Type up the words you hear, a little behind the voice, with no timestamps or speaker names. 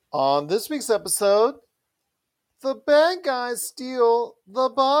On this week's episode, the bad guys steal the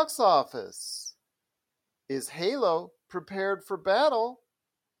box office. Is Halo prepared for battle?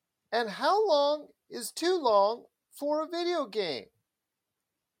 And how long is too long for a video game?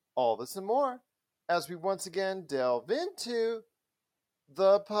 All this and more as we once again delve into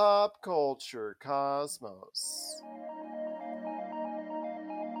the pop culture cosmos.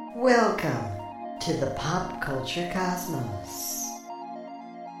 Welcome to the Pop Culture Cosmos.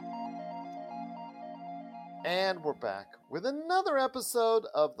 And we're back with another episode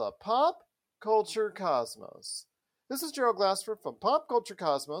of the Pop Culture Cosmos. This is Gerald Glassford from Pop Culture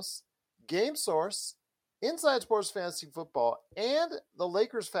Cosmos, Game Source, Inside Sports Fantasy Football, and the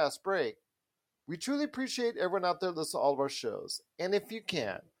Lakers Fast Break. We truly appreciate everyone out there listening to all of our shows. And if you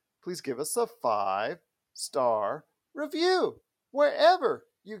can, please give us a 5-star review wherever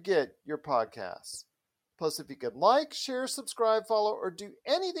you get your podcasts. Plus, if you could like, share, subscribe, follow, or do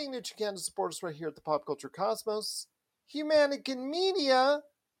anything that you can to support us right here at the Pop Culture Cosmos, Humanican Media,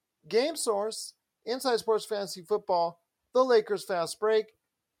 Game Source, Inside Sports Fantasy Football, The Lakers Fast Break,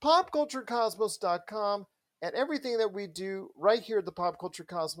 PopCultureCosmos.com, and everything that we do right here at the Pop Culture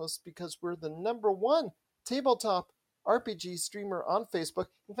Cosmos, because we're the #1 tabletop RPG streamer on Facebook.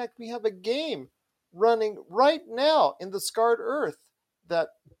 In fact, we have a game running right now in the Scarred Earth that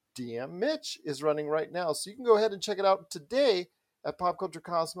DM Mitch is running right now. So you can go ahead and check it out today at Pop Culture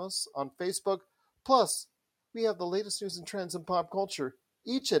Cosmos on Facebook. Plus, we have the latest news and trends in pop culture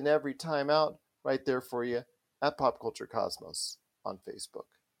each and every time out right there for you at Pop Culture Cosmos on Facebook.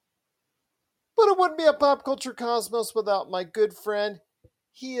 But it wouldn't be a Pop Culture Cosmos without my good friend.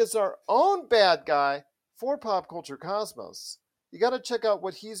 He is our own bad guy for Pop Culture Cosmos. You got to check out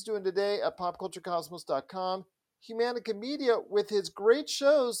what he's doing today at PopCultureCosmos.com. Humanica Media with his great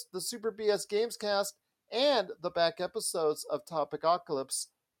shows, the Super BS Gamescast and the back episodes of Topicocalypse,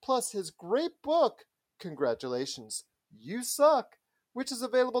 plus his great book, Congratulations, You Suck, which is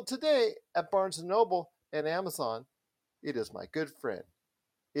available today at Barnes & Noble and Amazon. It is my good friend.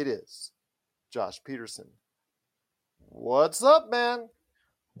 It is Josh Peterson. What's up, man?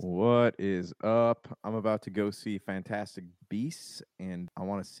 What is up? I'm about to go see Fantastic Beasts, and I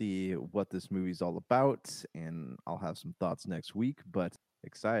want to see what this movie's all about, and I'll have some thoughts next week, but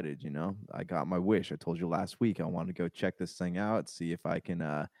excited, I got my wish. I told you last week I wanted to go check this thing out, see if I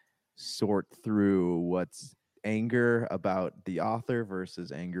can sort through what's anger about the author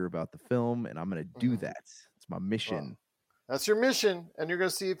versus anger about the film, and I'm going to do that. It's my mission. Well, that's your mission, and you're going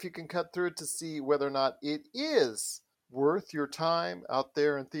to see if you can cut through it to see whether or not it is worth your time out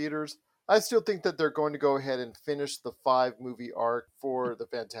there in theaters. I still think that they're going to go ahead and finish the 5-movie arc for the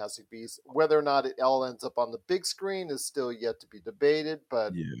Fantastic Beasts. Whether or not it all ends up on the big screen is still yet to be debated,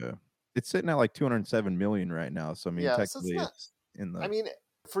 but yeah, it's sitting at like 207 million right now. So I mean, technically, so it's in the. I mean,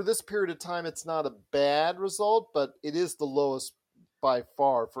 for this period of time, it's not a bad result, but it is the lowest by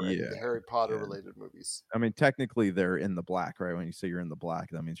far for any of the Harry Potter related movies. I mean, technically, they're in the black, right? When you say you're in the black,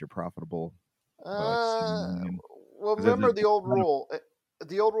 that means you're profitable. Well, remember the old rule.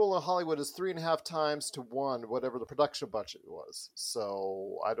 The old rule in Hollywood is 3.5 times to 1, whatever the production budget was.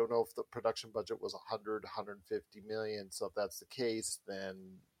 So I don't know if the production budget was 150 million. So if that's the case,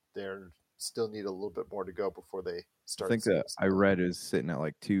 then they're still need a little bit more to go before they start. I think that I read is sitting at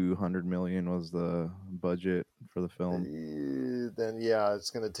like 200 million was the budget for the film. Then yeah, it's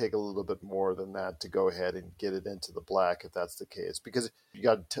going to take a little bit more than that to go ahead and get it into the black if that's the case, because you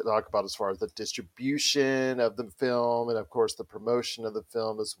got to talk about as far as the distribution of the film and of course the promotion of the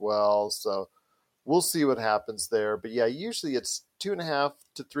film as well. So we'll see what happens there. But yeah, usually it's 2.5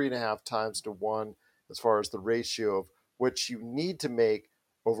 to 3.5 times to 1 as far as the ratio of what you need to make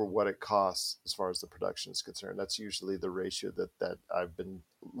over what it costs as far as the production is concerned. That's usually the ratio that I've been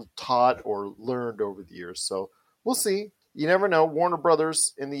taught or learned over the years. So we'll see. You never know. Warner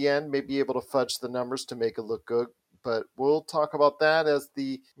Brothers, in the end, may be able to fudge the numbers to make it look good. But we'll talk about that as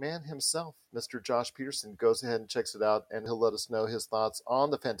the man himself, Mr. Josh Peterson, goes ahead and checks it out, and he'll let us know his thoughts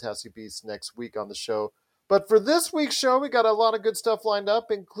on the Fantastic Beasts next week on the show. But for this week's show, we got a lot of good stuff lined up,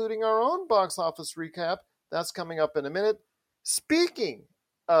 including our own box office recap. That's coming up in a minute. Speaking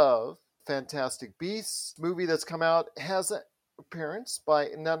of Fantastic Beasts, movie that's come out has an appearance by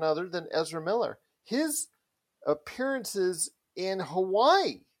none other than Ezra Miller. His appearances in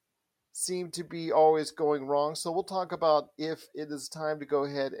Hawaii seem to be always going wrong, so we'll talk about if it is time to go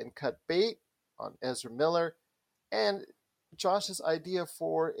ahead and cut bait on Ezra Miller and Josh's idea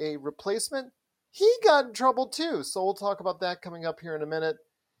for a replacement. He got in trouble too, so we'll talk about that coming up here in a minute.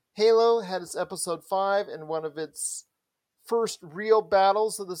 Halo had its episode 5 and one of its first real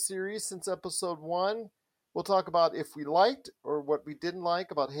battles of the series since episode 1. We'll talk about if we liked or what we didn't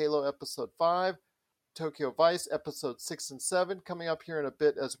like about Halo Episode 5, Tokyo Vice Episode 6 and 7 coming up here in a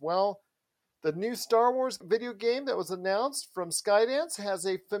bit as well. The new Star Wars video game that was announced from Skydance has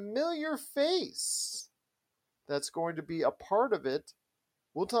a familiar face that's going to be a part of it.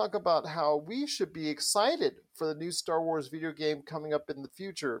 We'll talk about how we should be excited for the new Star Wars video game coming up in the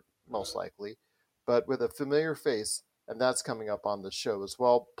future, most likely, but with a familiar face, and that's coming up on the show as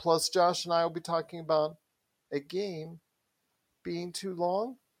well. Plus, Josh and I will be talking about a game being too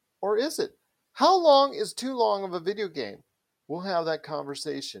long, or is it? How long is too long of a video game? We'll have that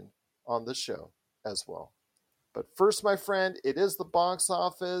conversation on the show as well. But first, my friend, it is the box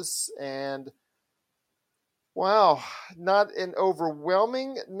office, and wow, not an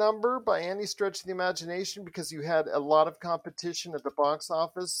overwhelming number by any stretch of the imagination because you had a lot of competition at the box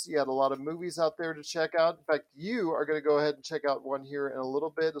office. You had a lot of movies out there to check out. In fact, you are going to go ahead and check out one here in a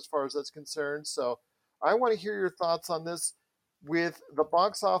little bit as far as that's concerned. So I want to hear your thoughts on this. With the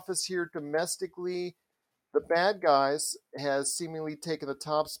box office here domestically, The Bad Guys has seemingly taken the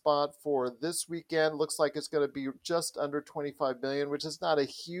top spot for this weekend. Looks like it's going to be just under 25 million, which is not a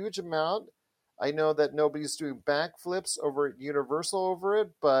huge amount. I know that nobody's doing backflips over at Universal over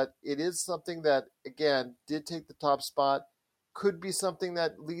it, but it is something that, again, did take the top spot. Could be something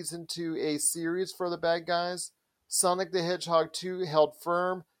that leads into a series for The Bad Guys. Sonic the Hedgehog 2 held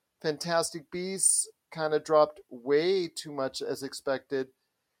firm. Fantastic Beasts kind of dropped way too much as expected.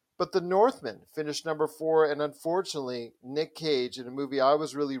 But The Northman finished number 4, and unfortunately, Nick Cage, in a movie I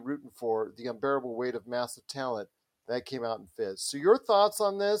was really rooting for, The Unbearable Weight of Massive Talent, that came out in 5th. So your thoughts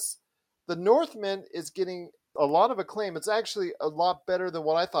on this? The Northman is getting a lot of acclaim. It's actually a lot better than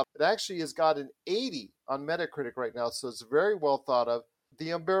what I thought. It actually has got an 80 on Metacritic right now, so it's very well thought of.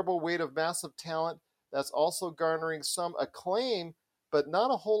 The Unbearable Weight of Massive Talent, that's also garnering some acclaim, but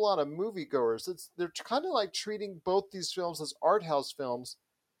not a whole lot of moviegoers. They're kind of like treating both these films as art house films.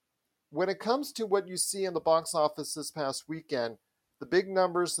 When it comes to what you see in the box office this past weekend, the big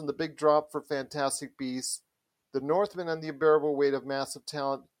numbers and the big drop for Fantastic Beasts, The Northman and The Unbearable Weight of Massive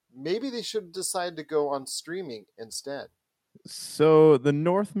Talent, maybe they should decide to go on streaming instead. So the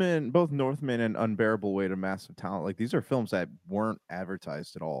Northman, both Northman and Unbearable Weight of Massive Talent, like these are films that weren't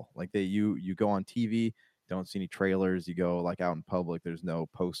advertised at all. Like you go on TV, don't see any trailers. You go like out in public, there's no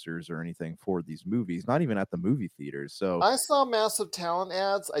posters or anything for these movies, not even at the movie theaters. So I saw Massive Talent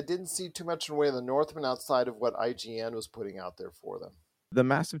ads. I didn't see too much in the way of The Northman outside of what IGN was putting out there for them. the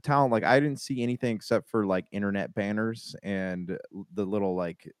Massive Talent, like I didn't see anything except for like internet banners and the little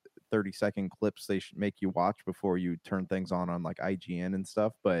like 30-second clips they should make you watch before you turn things on like IGN and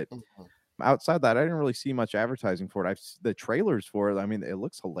stuff. But Mhm. outside that, I didn't really see much advertising for it. The trailers for it, I mean, it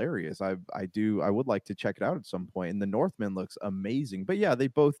looks hilarious. I would like to check it out at some point. And The Northman looks amazing. But yeah, they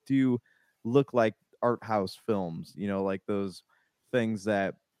both do look like art house films, like those things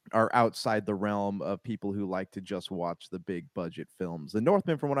that are outside the realm of people who like to just watch the big budget films. The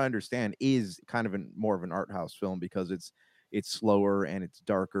Northman, from what I understand, is kind of more of an art house film because it's slower and it's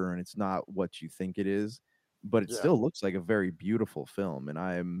darker and it's not what you think it is, but it Yeah. still looks like a very beautiful film, and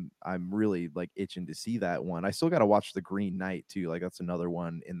I'm really like itching to see that one. I still got to watch The Green Knight too. Like that's another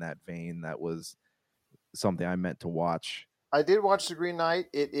one in that vein that was something I meant to watch. I did watch The Green Knight.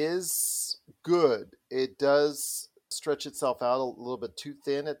 It is good. It does stretch itself out a little bit too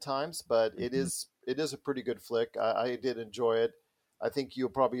thin at times, but it Mhm. is a pretty good flick. I did enjoy it. I think you'll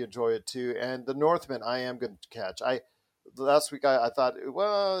probably enjoy it too. And The Northman, I am going to catch. Last week I thought,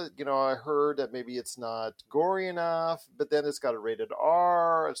 well, I heard that maybe it's not gory enough, but then it's got a rated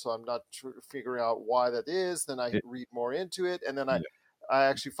R, so I'm not figuring out why that is. Then I It- read more into it, and then I yeah. I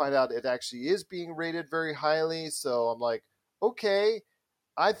actually find out it actually is being rated very highly. So I'm like, okay,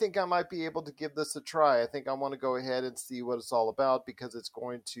 I think I might be able to give this a try. I think I want to go ahead and see what it's all about because it's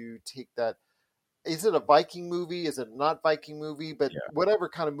going to take that. Is it a Viking movie? Is it not Viking movie? But Yeah. whatever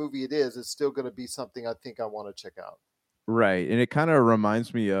kind of movie it is, it's still going to be something I think I want to check out. Right. And it kind of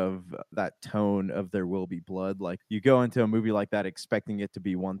reminds me of that tone of There Will Be Blood. Like you go into a movie like that expecting it to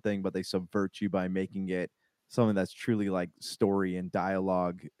be one thing, but they subvert you by making it something that's truly like story and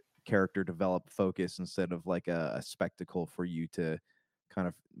dialogue, character develop focus instead of like a spectacle for you to kind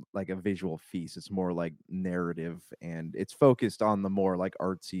of like a visual feast. It's more like narrative and it's focused on the more like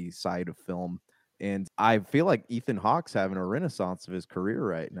artsy side of film. And I feel like Ethan Hawke's having a renaissance of his career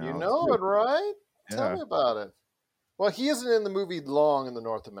right You now. know it, right? Tell Yeah. me about it. Well, he isn't in the movie long in The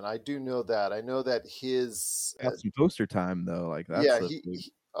Northman. I do know that. I know that his Got some poster time though. Like that's yeah, the big.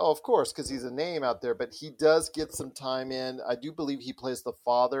 oh, of course, because he's a name out there, but he does get some time in. I do believe he plays the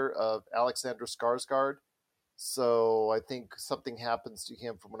father of Alexander Skarsgård. So I think something happens to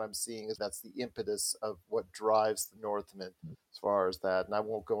him from what I'm seeing. Is that's the impetus of what drives the Northman as far as that. And I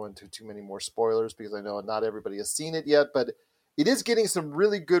won't go into too many more spoilers because I know not everybody has seen it yet, but it is getting some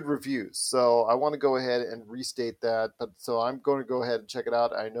really good reviews. So I want to go ahead and restate that. But so I'm going to go ahead and check it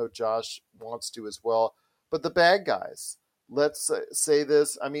out. I know Josh wants to as well. But the bad guys, let's say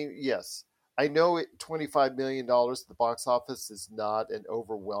this. I mean, yes, I know $25 million at the box office is not an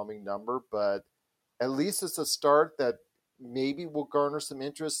overwhelming number, but at least it's a start that maybe will garner some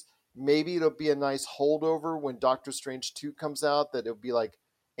interest. Maybe it'll be a nice holdover when Doctor Strange 2 comes out, that it'll be like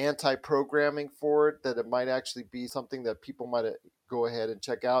anti-programming for it, that it might actually be something that people might go ahead and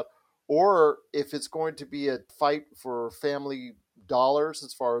check out. Or if it's going to be a fight for family dollars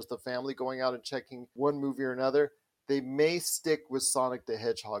as far as the family going out and checking one movie or another, they may stick with Sonic the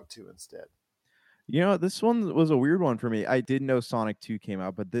Hedgehog 2 instead. This one was a weird one for me. I did know Sonic 2 came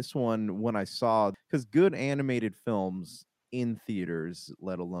out, but this one, when I saw, because good animated films in theaters,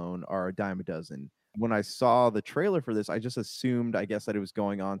 let alone, are a dime a dozen. When I saw the trailer for this, I just assumed, I guess, that it was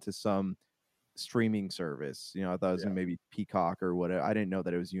going on to some streaming service. I thought it was maybe Peacock or whatever. I didn't know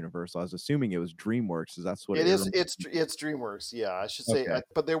that it was Universal. I was assuming it was DreamWorks, because that's what it is. It's DreamWorks. Yeah, I should say. Okay.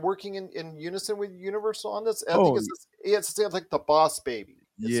 But they're working in unison with Universal on this. I Oh, think it's like the Boss Baby.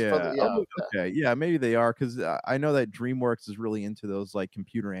 Yeah. Okay. Yeah, maybe they are, because I know that DreamWorks is really into those like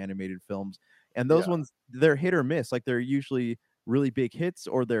computer animated films, and those ones, they're hit or miss. Like they're usually really big hits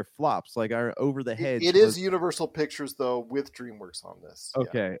or they're flops. Like our Over the Hedge. It is Universal Pictures though, with DreamWorks on this.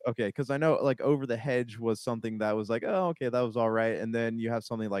 Okay. Because I know like Over the Hedge was something that was like, oh, okay, that was all right, and then you have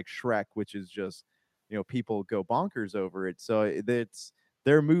something like Shrek, which is just people go bonkers over it. So it's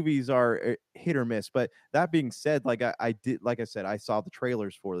their movies are hit or miss. But that being said, like I did, like I said, I saw the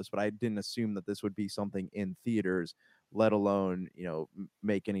trailers for this, but I didn't assume that this would be something in theaters, let alone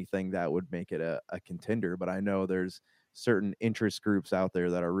make anything that would make it a contender. But I know there's certain interest groups out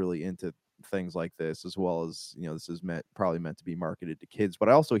there that are really into things like this, as well as this is probably meant to be marketed to kids. But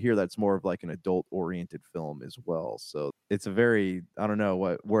I also hear that it's more of like an adult oriented film as well. So it's a very, I don't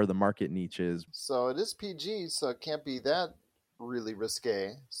know where the market niche is. So it is PG, so it can't be that really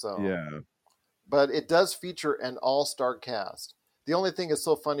risque. So yeah, but it does feature an all-star cast. The only thing is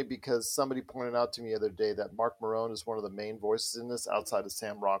so funny because somebody pointed out to me the other day that Mark Marone is one of the main voices in this, outside of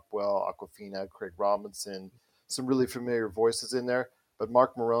Sam Rockwell, Awkwafina, Craig Robinson, some really familiar voices in there. But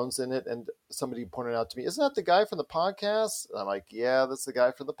Mark Marone's in it, and somebody pointed out to me, isn't that the guy from the podcast? And I'm like, yeah, that's the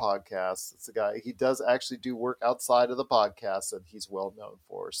guy from the podcast. It's the guy. He does actually do work outside of the podcast that he's well known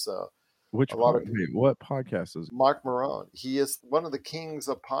for. So what podcast is Mark Marone? He is one of the kings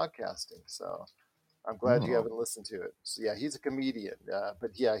of podcasting. So I'm glad you haven't listened to it. So yeah, he's a comedian,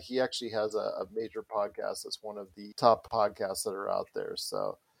 but yeah, he actually has a major podcast that's one of the top podcasts that are out there.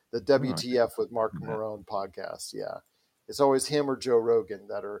 So the WTF with Mark Marone podcast, yeah. It's always him or Joe Rogan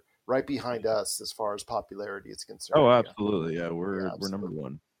that are right behind us as far as popularity is concerned. Oh, absolutely. Yeah, we're number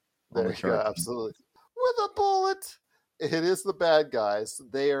one. There you go, absolutely. With a bullet. It is the bad guys.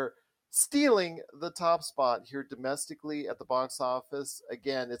 They are stealing the top spot here domestically at the box office.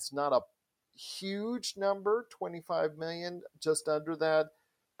 Again, it's not a huge number, 25 million, just under that.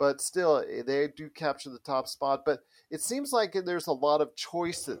 But still, they do capture the top spot. But it seems like there's a lot of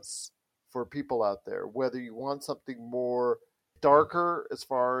choices for people out there, whether you want something more darker as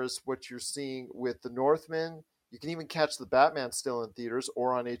far as what you're seeing with the Northman. You can even catch the Batman still in theaters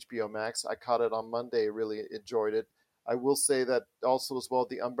or on HBO Max. I caught it on Monday, really enjoyed it. I will say that also as well,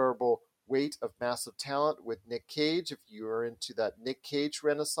 The Unbearable Weight of Massive Talent with Nick Cage, if you are into that Nick Cage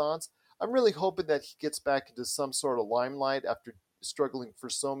renaissance. I'm really hoping that he gets back into some sort of limelight after struggling for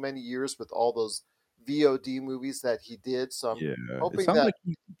so many years with all those VOD movies that he did. So I'm hoping that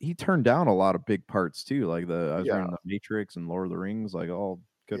like he turned down a lot of big parts too. Like I was reading The Matrix and Lord of the Rings, like all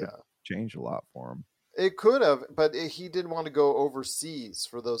could have changed a lot for him. It could have, but he didn't want to go overseas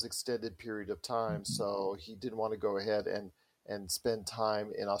for those extended period of time. So he didn't want to go ahead and spend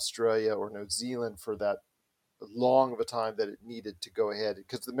time in Australia or New Zealand for that long of a time that it needed to go ahead.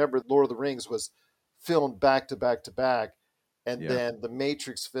 Because remember, Lord of the Rings was filmed back to back to back. And then the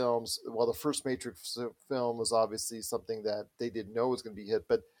Matrix films, well, the first Matrix film was obviously something that they didn't know was going to be hit.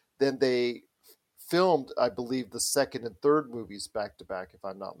 But then they filmed, I believe, the second and third movies back to back, if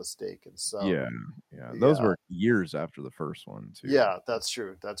I'm not mistaken. So those were years after the first one too. Yeah, that's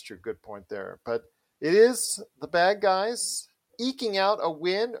true. Good point there. But it is the bad guys eking out a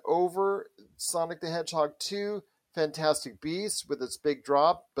win over Sonic the Hedgehog 2, Fantastic Beasts with its big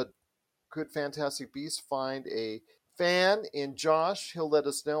drop. But could Fantastic Beasts find a fan in Josh? He'll let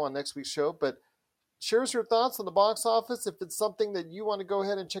us know on next week's show. But Share us your thoughts on the box office. If it's something that you want to go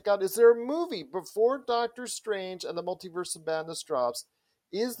ahead and check out, is there a movie before Doctor Strange and the Multiverse of Madness drops?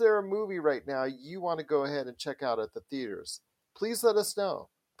 Is there a movie right now you want to go ahead and check out at the theaters? Please let us know.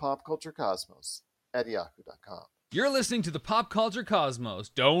 popculturecosmos@yahoo.com. You're listening to the Pop Culture Cosmos.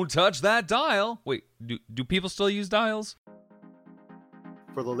 Don't touch that dial. Wait, do people still use dials?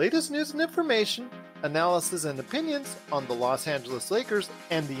 For the latest news and information, analysis and opinions on the Los Angeles Lakers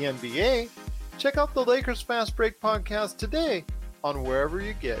and the NBA, check out the Lakers Fast Break podcast today on wherever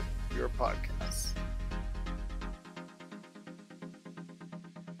you get your podcasts.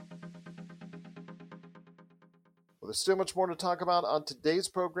 Well, there's still much more to talk about on today's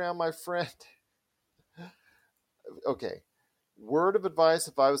program, my friend. Okay, word of advice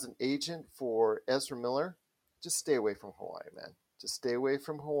if I was an agent for Ezra Miller, just stay away from Hawaii, man. Just stay away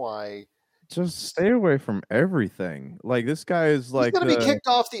from Hawaii. Just stay away from everything. Like, this guy is like He's gonna be kicked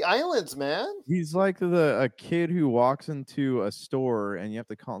off the islands, man. He's like a kid who walks into a store and you have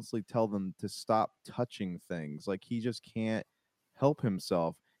to constantly tell them to stop touching things. Like, he just can't help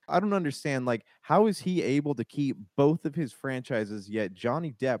himself. I don't understand, like, how is he able to keep both of his franchises, yet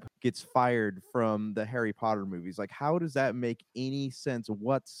Johnny Depp gets fired from the Harry Potter movies? Like, how does that make any sense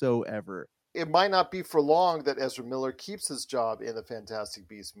whatsoever? It might not be for long that Ezra Miller keeps his job in the Fantastic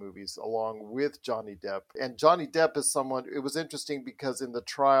Beasts movies along with Johnny Depp. And Johnny Depp is someone, it was interesting because in the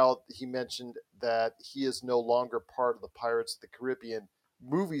trial, he mentioned that he is no longer part of the Pirates of the Caribbean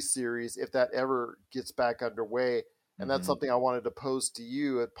movie series if that ever gets back underway. And that's something I wanted to pose to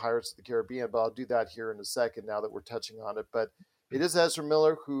you at Pirates of the Caribbean, but I'll do that here in a second now that we're touching on it. But it is Ezra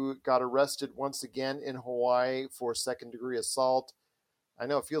Miller who got arrested once again in Hawaii for second-degree assault. I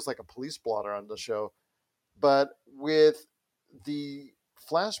know it feels like a police blotter on the show, but with the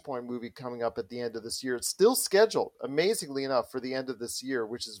Flashpoint movie coming up at the end of this year, it's still scheduled, amazingly enough, for the end of this year,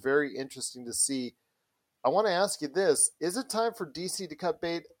 which is very interesting to see. I want to ask you this. Is it time for DC to cut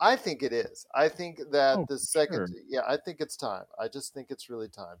bait? I think it is. I think that I think it's time. I just think it's really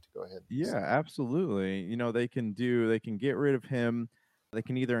time to go ahead. Yeah, absolutely. You know, they can get rid of him. They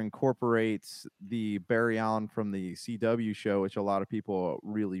can either incorporate the Barry Allen from the CW show, which a lot of people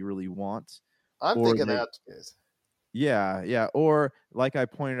really, really want. I'm thinking that. Yeah. Or like I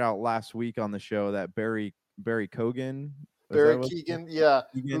pointed out last week on the show, that Barry Keoghan. Barry Keoghan, yeah.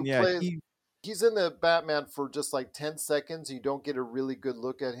 He's in the Batman for just like 10 seconds. You don't get a really good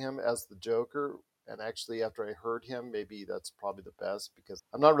look at him as the Joker. And actually, after I heard him, maybe that's probably the best because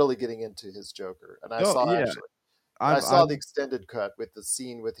I'm not really getting into his Joker. And I saw the extended cut with the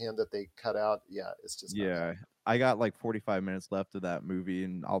scene with him that they cut out. Yeah, it's just I got like 45 minutes left of that movie,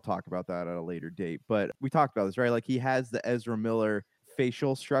 and I'll talk about that at a later date. But we talked about this, right? Like, he has the Ezra Miller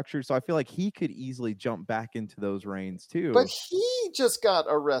facial structure, so I feel like he could easily jump back into those reins too. But he just got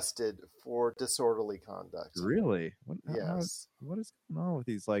arrested for disorderly conduct. Really? Yes. What is going on with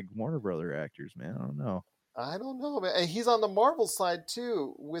these like Warner Brother actors, man? I don't know, man. And he's on the Marvel side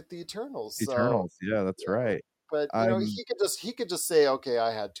too with the Eternals. Yeah, that's right. But he could just say, okay,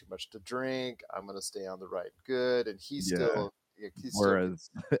 I had too much to drink. I'm going to stay on the right and good, and whereas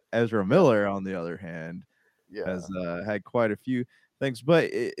Ezra Miller, on the other hand, has had quite a few things.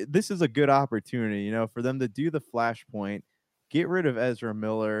 But this is a good opportunity, you know, for them to do the Flashpoint, get rid of Ezra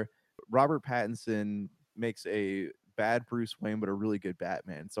Miller. Robert Pattinson makes a bad Bruce Wayne, but a really good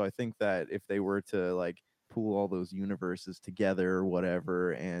Batman. So I think that if they were to like pull all those universes together or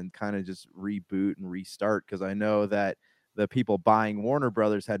whatever and kind of just reboot and restart, because I know that the people buying Warner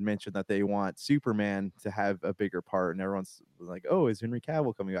Brothers had mentioned that they want Superman to have a bigger part, and everyone's like, oh, is Henry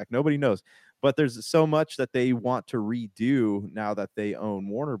Cavill coming back? Nobody knows. But there's so much that they want to redo now that they own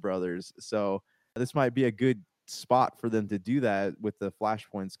Warner Brothers. So this might be a good spot for them to do that with the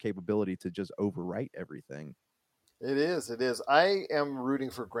Flashpoint's capability to just overwrite everything. It is. I am rooting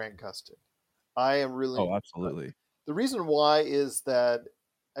for Grant Gustin. I am really. Oh, absolutely. The reason why is that,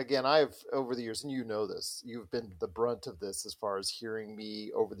 again, I've, over the years, and you know this, you've been the brunt of this as far as hearing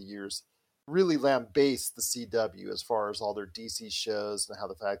me over the years really lambaste the CW as far as all their DC shows and how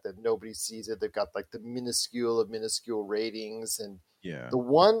the fact that nobody sees it. They've got like the minuscule of minuscule ratings. And the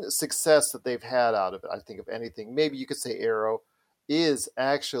one success that they've had out of it, I think, if anything, maybe you could say Arrow, is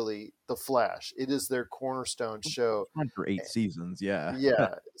actually The Flash. It is their cornerstone show. It's run for 8 seasons, yeah.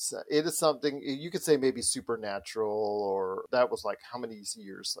 Yeah. It is something, you could say maybe Supernatural, or that was like how many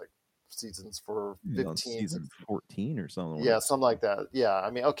years? Like seasons for 15? Season 14 or something. Yeah, something like that. Yeah, I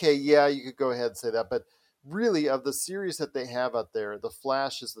mean, okay, yeah, you could go ahead and say that. But really, of the series that they have out there, The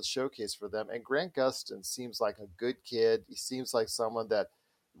Flash is the showcase for them. And Grant Gustin seems like a good kid. He seems like someone that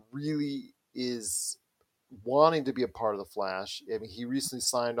really is wanting to be a part of the Flash. I mean, he recently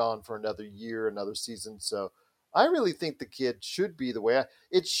signed on for another year, another season. So I really think the kid should be the way.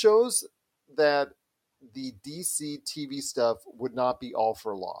 It shows that the DC TV stuff would not be all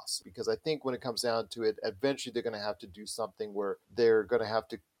for loss, because I think when it comes down to it, eventually they're going to have to do something where they're going to have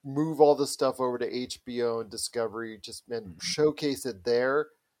to move all this stuff over to HBO and Discovery, just and showcase it there.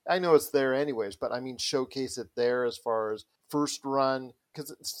 I know it's there anyways, but I mean showcase it there as far as first run,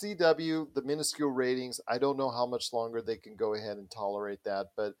 because CW, the minuscule ratings, I don't know how much longer they can go ahead and tolerate that,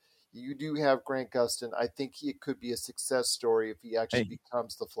 but you do have Grant Gustin. I think it could be a success story if he actually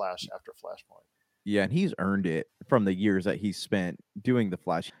becomes the Flash after Flashpoint. Yeah, and he's earned it from the years that he spent doing the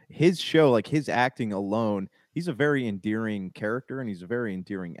Flash. His show, like his acting alone, he's a very endearing character and he's a very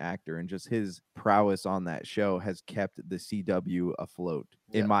endearing actor. And just his prowess on that show has kept the CW afloat,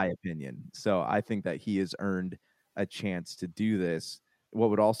 in my opinion. So I think that he has earned a chance to do this. What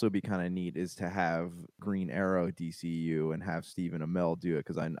would also be kind of neat is to have Green Arrow DCU and have Stephen Amell do it,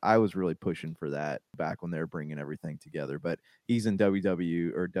 because I was really pushing for that back when they were bringing everything together. But he's in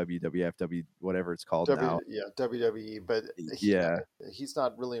WW or WWF, whatever it's called now. Yeah, WWE. But he's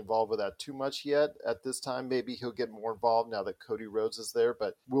not really involved with that too much yet at this time. Maybe he'll get more involved now that Cody Rhodes is there,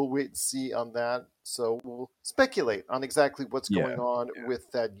 but we'll wait and see on that. So we'll speculate on exactly what's going on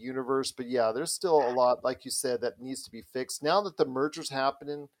with that universe. But yeah, there's still a lot, like you said, that needs to be fixed. Now that the merger's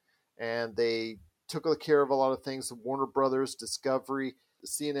happening and they took care of a lot of things, the Warner Brothers, Discovery,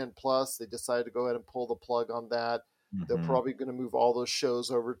 CNN Plus, they decided to go ahead and pull the plug on that. They're probably going to move all those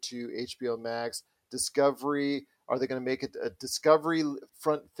shows over to HBO Max. Discovery, are they going to make it a Discovery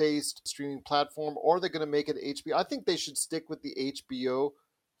front-faced streaming platform, or are they going to make it HBO? I think they should stick with the HBO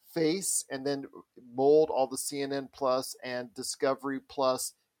face and then mold all the CNN Plus and Discovery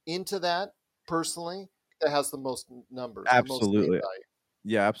Plus into that. Personally, that has the most numbers. Absolutely.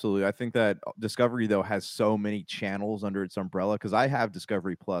 Yeah, absolutely. I think that Discovery, though, has so many channels under its umbrella, because I have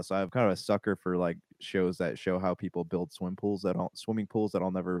Discovery Plus. I'm kind of a sucker for like shows that show how people build swimming pools that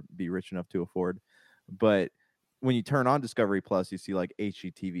I'll never be rich enough to afford. But when you turn on Discovery Plus, you see like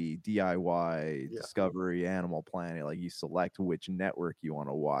HGTV, DIY, Discovery, Animal Planet. Like you select which network you want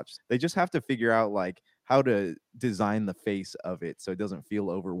to watch. They just have to figure out like how to design the face of it so it doesn't feel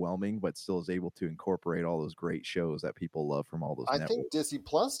overwhelming, but still is able to incorporate all those great shows that people love from all those networks. I think Disney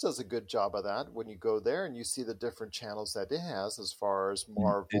Plus does a good job of that when you go there and you see the different channels that it has as far as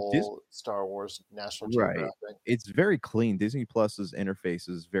Marvel, Star Wars, National Geographic. It's very clean. Disney Plus's interface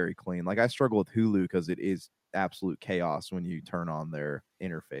is very clean. Like I struggle with Hulu because it is absolute chaos when you turn on their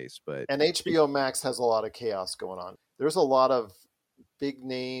interface. And HBO Max has a lot of chaos going on. There's a lot of big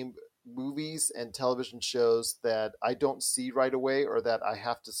name movies and television shows that I don't see right away or that I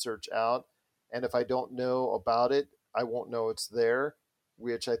have to search out. And if I don't know about it, I won't know it's there,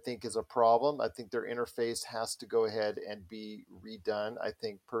 which I think is a problem. I think their interface has to go ahead and be redone, I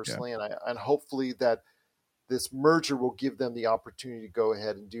think personally. And hopefully that this merger will give them the opportunity to go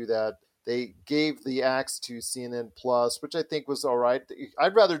ahead and do that. They gave the axe to CNN Plus, which I think was all right.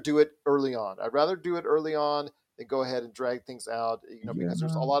 I'd rather do it early on. Then go ahead and drag things out, because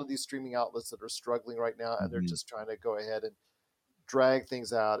there's a lot of these streaming outlets that are struggling right now, and they're just trying to go ahead and drag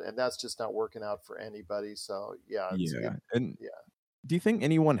things out, and that's just not working out for anybody. So do you think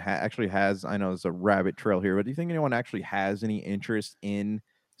anyone actually has? I know it's a rabbit trail here, but do you think anyone actually has any interest in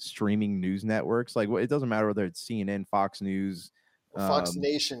streaming news networks? Like, it doesn't matter whether it's CNN, Fox News, Fox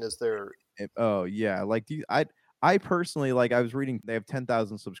Nation is there. Like, I personally, like, I was reading they have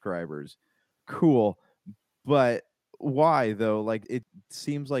 10,000 subscribers. Cool. But why though? Like, it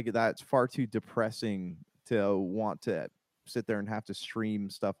seems like that's far too depressing to want to sit there and have to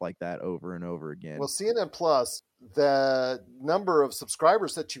stream stuff like that over and over again. Well, CNN Plus, the number of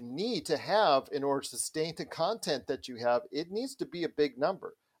subscribers that you need to have in order to sustain the content that you have, it needs to be a big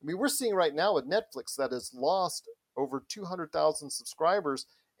number. I mean, we're seeing right now with Netflix that has lost over 200,000 subscribers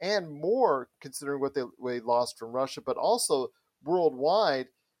and more, considering what they lost from Russia, but also worldwide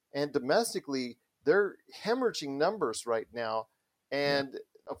and domestically. They're hemorrhaging numbers right now. And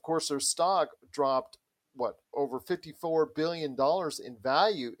of course, their stock dropped, over $54 billion in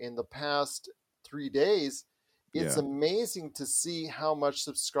value in the past 3 days. It's amazing to see how much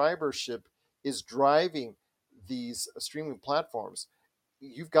subscribership is driving these streaming platforms.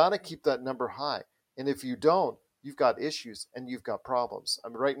 You've got to keep that number high. And if you don't, you've got issues and you've got problems. I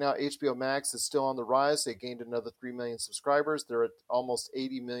mean, right now, HBO Max is still on the rise. They gained another 3 million subscribers. They're at almost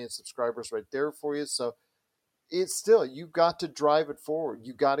 80 million subscribers right there for you. So it's still, you've got to drive it forward.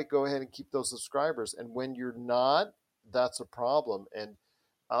 You got to go ahead and keep those subscribers. And when you're not, that's a problem. And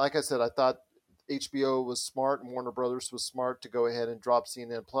like I said, I thought HBO was smart and Warner Brothers was smart to go ahead and drop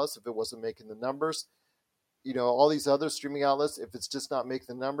CNN Plus if it wasn't making the numbers. all these other streaming outlets, if it's just not making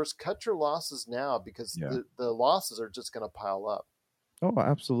the numbers, cut your losses now, because Yeah. the losses are just going to pile up. Oh,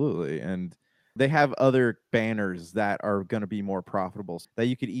 absolutely. And they have other banners that are going to be more profitable that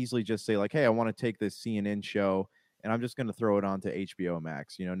you could easily just say like, hey, I want to take this CNN show and I'm just going to throw it onto HBO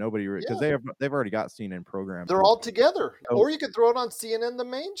Max. Nobody, because Yeah, they've already got CNN programs. they're all together. So- Or you could throw it on CNN, the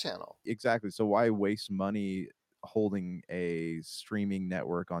main channel. Exactly. So why waste money holding a streaming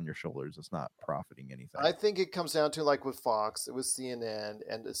network on your shoulders? It's not profiting anything. I think it comes down to, like with Fox, it was CNN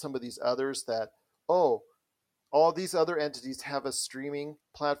and some of these others that, all these other entities have a streaming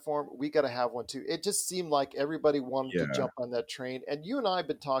platform. We got to have one too. It just seemed like everybody wanted to Yeah. jump on that train. And you and I have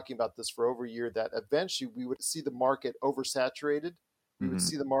been talking about this for over a year, that eventually we would see the market oversaturated. We would Mhm.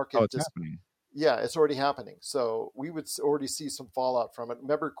 see the Oh, market it's just, happening. yeah, it's already happening. So we would already see some fallout from it.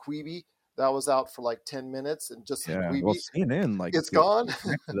 Remember Quibi? That was out for like 10 minutes, and just like Yeah. Well, Quibi, CNN it's gone.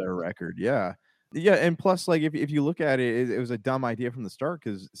 back to their record. Yeah. Yeah, and plus, like if you look at it, it was a dumb idea from the start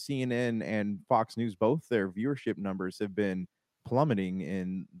because CNN and Fox News, both their viewership numbers have been plummeting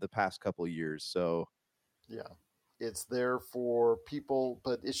in the past couple of years. So Yeah, it's there for people,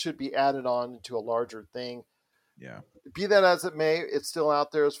 but it should be added on to a larger thing. yeah, Be that as it may, it's still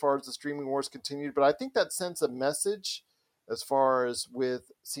out there as far as the streaming wars continued. But I think that sends a message as far as with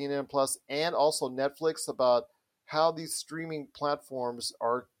CNN Plus and also Netflix about how these streaming platforms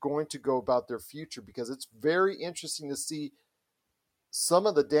are going to go about their future, because it's very interesting to see some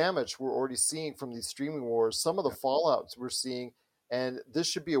of the damage we're already seeing from these streaming wars, some of the fallouts we're seeing. And this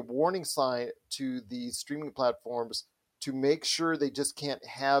should be a warning sign to the streaming platforms to make sure they just can't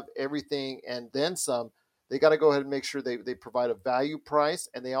have everything and then some. They got to go ahead and make sure they provide a value price,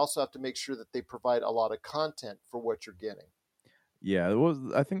 and they also have to make sure that they provide a lot of content for what you're getting. yeah. It was.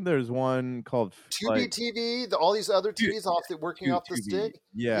 I think there's one called Tubi TV, all these other TVs working off the Tubi. stick.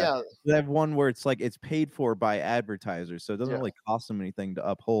 Yeah. Yeah, They have one where it's like it's paid for by advertisers, so it doesn't Yeah. really cost them anything to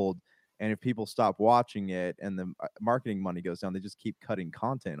uphold. And if people stop watching it and the marketing money goes down, they just keep cutting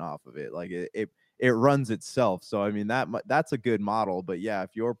content off of it. Like it runs itself. So I mean that's a good model. But yeah,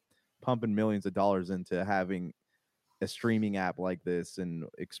 if you're pumping millions of dollars into having a streaming app like this and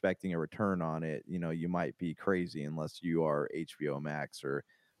expecting a return on it, you might be crazy unless you are HBO Max or,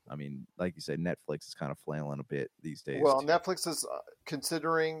 I mean, like you said, Netflix is kind of flailing a bit these days. well, too. Netflix is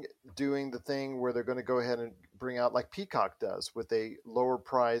considering doing the thing where they're going to go ahead and bring out, like Peacock does, with a lower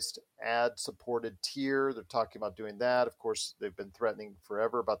priced ad supported tier. They're talking about doing that. Of course, they've been threatening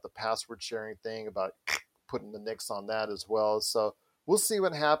forever about the password sharing thing, about putting the nix on that as well. So we'll see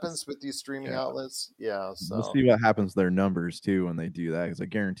what happens with these streaming Yeah. outlets. Yeah. So We'll see what happens to their numbers too when they do that, because I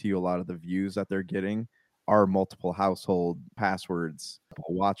guarantee you a lot of the views that they're getting are multiple household passwords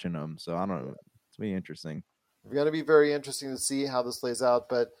people watching them. So I don't know. It's gonna be interesting. it's going to be very interesting to see how this lays out.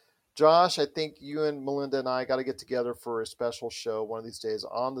 But Josh, I think you and Melinda and I got to get together for a special show one of these days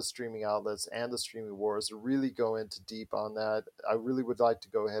on the streaming outlets and the streaming wars to really go into deep on that. I really would like to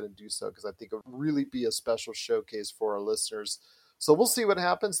go ahead and do so, because I think it would really be a special showcase for our listeners. So we'll see what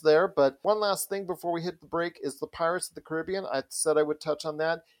happens there. But one last thing before we hit the break is the Pirates of the Caribbean. I said I would touch on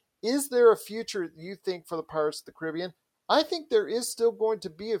that. Is there a future, you think, for the Pirates of the Caribbean? I think there is still going to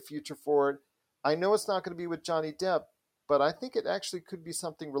be a future for it. I know it's not going to be with Johnny Depp, but I think it actually could be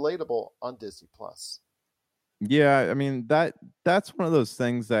something relatable on Disney Plus. Yeah, I mean that's one of those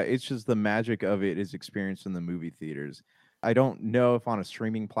things that it's just the magic of it is experienced in the movie theaters. I don't know if on a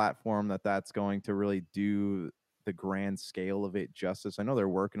streaming platform that's going to really do the grand scale of it justice. I know they're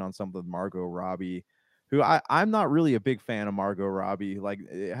working on something with Margot Robbie, who I'm not really a big fan of Margot Robbie. Like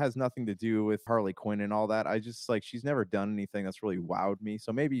it has nothing to do with Harley Quinn and all that. I just like she's never done anything that's really wowed me.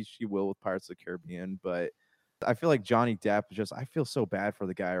 So maybe she will with Pirates of the Caribbean, but I feel like Johnny Depp I feel so bad for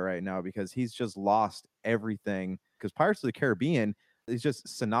the guy right now because he's just lost everything. Because Pirates of the Caribbean is just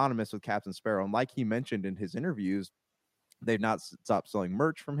synonymous with Captain Sparrow. And like he mentioned in his interviews, they've not stopped selling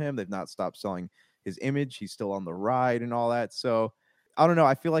merch from him. They've not stopped selling his image. He's still on the ride and all that. So I don't know.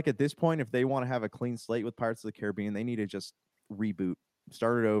 I feel like at this point, if they want to have a clean slate with Pirates of the Caribbean, they need to just reboot,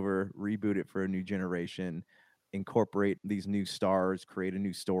 start it over, reboot it for a new generation, incorporate these new stars, create a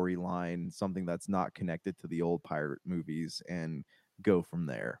new storyline, something that's not connected to the old pirate movies, and go from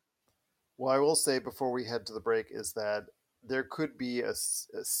there. Well, I will say before we head to the break is that there could be a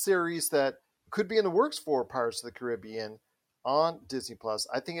series that could be in the works for Pirates of the Caribbean on Disney Plus.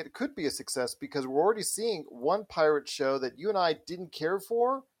 I think it could be a success because we're already seeing one pirate show that you and I didn't care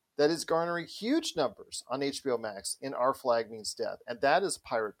for that is garnering huge numbers on HBO Max in Our Flag Means Death, and that is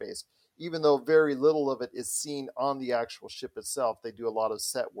pirate based. Even though very little of it is seen on the actual ship itself, they do a lot of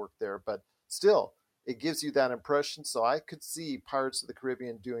set work there, but still, it gives you that impression. So I could see Pirates of the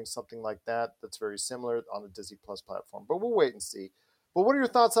Caribbean doing something like that that's very similar on the Disney Plus platform. But we'll wait and see. But what are your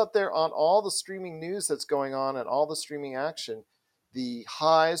thoughts out there on all the streaming news that's going on and all the streaming action? The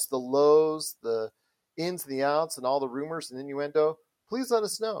highs, the lows, the ins and the outs, and all the rumors and innuendo? Please let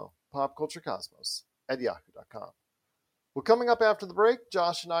us know. PopCultureCosmos@yahoo.com. Well, coming up after the break,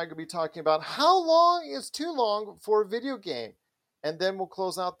 Josh and I are going to be talking about how long is too long for a video game. And then we'll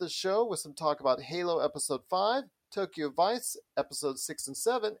close out the show with some talk about Halo Episode 5, Tokyo Vice Episode 6 and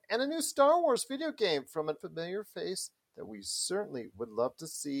 7, and a new Star Wars video game from a familiar face that we certainly would love to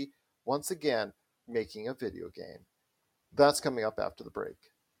see once again making a video game. That's coming up after the break.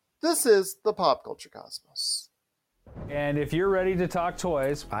 This is the Pop Culture Cosmos. And if you're ready to talk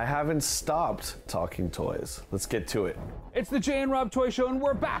toys, I haven't stopped talking toys. Let's get to it. it's the Jay and Rob Toy Show, and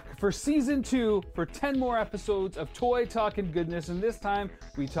we're back for season 2 for 10 more episodes of toy talking goodness. And this time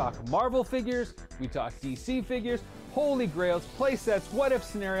we talk Marvel figures, we talk DC figures, holy grails, play sets, what if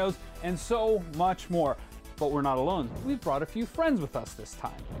scenarios, and so much more. But we're not alone. We've brought a few friends with us this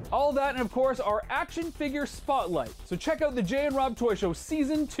time. All that and of course our action figure spotlight. So check out the Jay and Rob Toy Show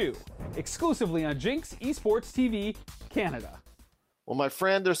season 2, exclusively on Jinx Esports TV Canada. Well, my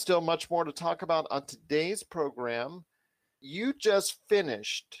friend, there's still much more to talk about on today's program. You just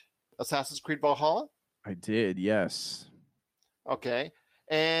finished Assassin's Creed Valhalla? I did, yes. Okay.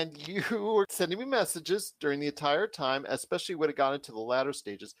 And you were sending me messages during the entire time, especially when it got into the latter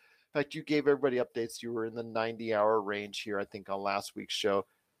stages. In fact, you gave everybody updates. You were in the 90-hour range here, I think, on last week's show.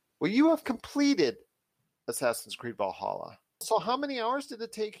 Well, you have completed Assassin's Creed Valhalla. So how many hours did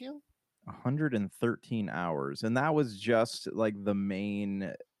it take you? 113 hours. And that was just like the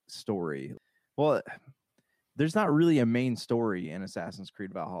main story. Well, there's not really a main story in Assassin's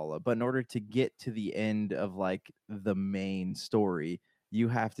Creed Valhalla, but in order to get to the end of like the main story, you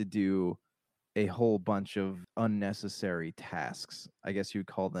have to do a whole bunch of unnecessary tasks. I guess you'd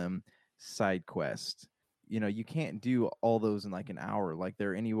call them side quests. You know, you can't do all those in like an hour. Like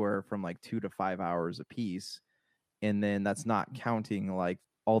they're anywhere from like 2 to 5 hours a piece. And then that's not counting like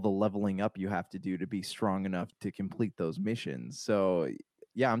all the leveling up you have to do to be strong enough to complete those missions. So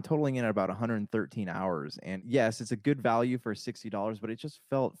yeah, I'm totaling in at about 113 hours. And yes, it's a good value for $60, but it just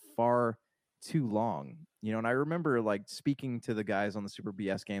felt far too long. You know, and I remember like speaking to the guys on the Super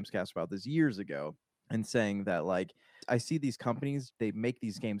BS Gamescast about this years ago and saying that like, I see these companies, they make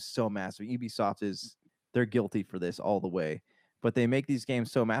these games so massive. Ubisoft they're guilty for this all the way, but they make these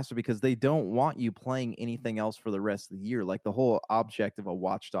games so massive because they don't want you playing anything else for the rest of the year. Like the whole object of a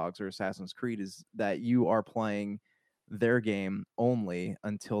Watch Dogs or Assassin's Creed is that you are playing their game only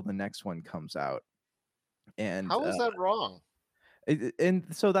until the next one comes out. And how is that wrong? And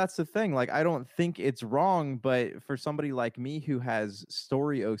so that's the thing. Like, I don't think it's wrong, but for somebody like me who has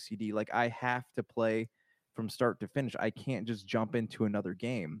story OCD, like I have to play from start to finish. I can't just jump into another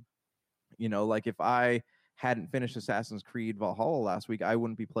game. You know, like if I hadn't finished Assassin's Creed Valhalla last week, I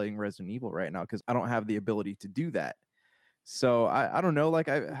wouldn't be playing Resident Evil right now because I don't have the ability to do that. So I don't know, like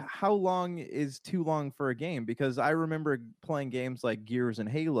how long is too long for a game? Because I remember playing games like Gears and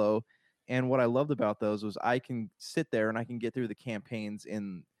Halo, and what I loved about those was I can sit there and I can get through the campaigns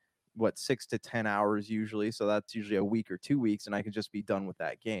in 6 to 10 hours usually. So that's usually a week or 2 weeks, and I can just be done with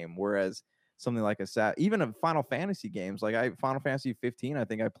that game. Whereas something like even a Final Fantasy games, like Final Fantasy 15, I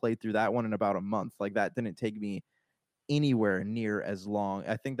think I played through that one in about a month. Like that didn't take me anywhere near as long.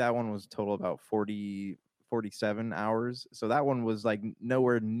 I think that one was total about 47 hours. So that one was like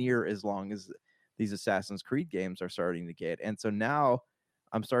nowhere near as long as these Assassin's Creed games are starting to get. And so now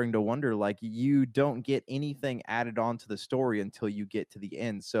I'm starting to wonder, like, you don't get anything added on to the story until you get to the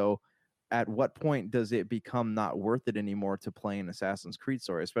end. So at what point does it become not worth it anymore to play an Assassin's Creed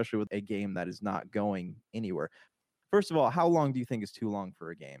story, especially with a game that is not going anywhere? First of all, how long do you think is too long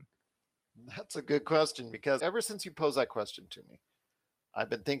for a game? That's a good question, because ever since you posed that question to me, I've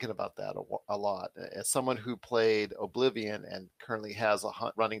been thinking about that a lot. As someone who played Oblivion and currently has a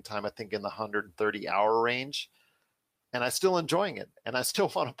running time, I think, in the 130-hour range, and I'm still enjoying it, and I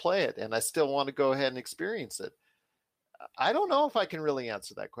still want to play it, and I still want to go ahead and experience it. I don't know if I can really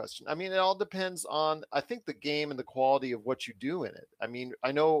answer that question. I mean, it all depends on, I think, the game and the quality of what you do in it. I mean,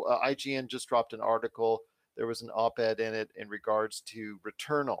 I know IGN just dropped an article. There was an op-ed in it in regards to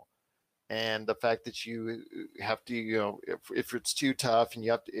Returnal, and the fact that you have to, you know, if it's too tough and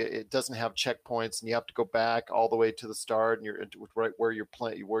you have to, it doesn't have checkpoints, and you have to go back all the way to the start, and you're right where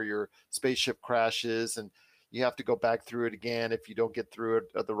where your spaceship crashes, and you have to go back through it again if you don't get through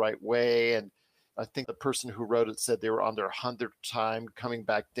it the right way. And I think the person who wrote it said they were on their 100th time coming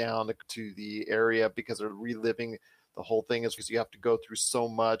back down to the area because they're reliving the whole thing, is because you have to go through so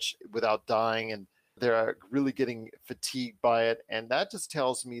much without dying. And They're really getting fatigued by it. And that just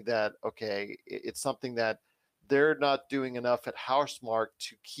tells me that, okay, it's something that they're not doing enough at Housemarque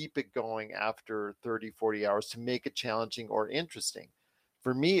to keep it going after 30, 40 hours to make it challenging or interesting.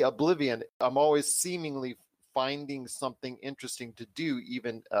 For me, Oblivion, I'm always seemingly finding something interesting to do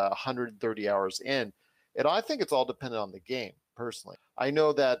even 130 hours in. And I think it's all dependent on the game, personally. I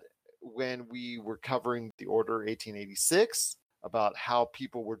know that when we were covering The Order 1886, about how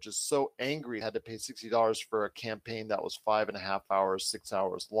people were just so angry, had to pay $60 for a campaign that was 5.5 hours, 6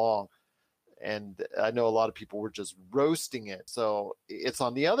 hours long. And I know a lot of people were just roasting it. So it's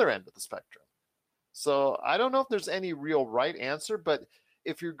on the other end of the spectrum. So I don't know if there's any real right answer, but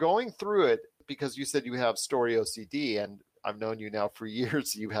if you're going through it, because you said you have story OCD, and I've known you now for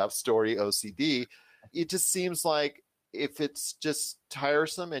years, you have story OCD, it just seems like if it's just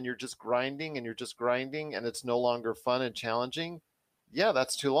tiresome and you're just grinding and it's no longer fun and challenging, yeah,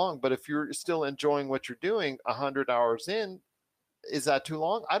 that's too long. But if you're still enjoying what you're doing 100 hours in, is that too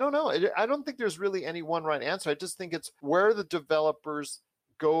long? I don't know. I don't think there's really any one right answer. I just think it's where the developers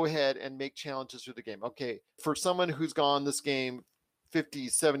go ahead and make challenges through the game. Okay, for someone who's gone this game 50,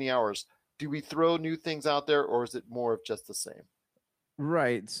 70 hours, do we throw new things out there, or is it more of just the same?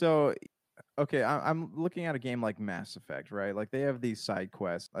 Right. So, okay, I'm looking at a game like Mass Effect, right? Like they have these side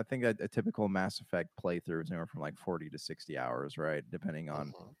quests. I think a typical Mass Effect playthrough is anywhere from like 40 to 60 hours, right? Depending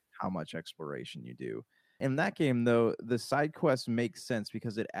on how much exploration you do. In that game, though, the side quests make sense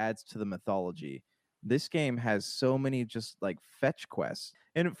because it adds to the mythology. This game has so many just like fetch quests.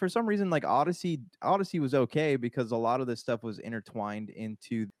 And for some reason, like Odyssey was okay because a lot of this stuff was intertwined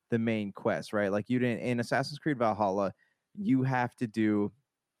into the main quest, right? Like you didn't in Assassin's Creed Valhalla, you have to do,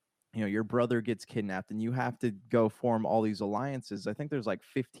 your brother gets kidnapped and you have to go form all these alliances. I think there's like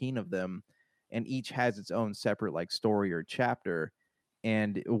 15 of them, and each has its own separate like story or chapter.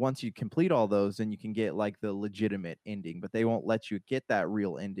 And once you complete all those, then you can get like the legitimate ending, but they won't let you get that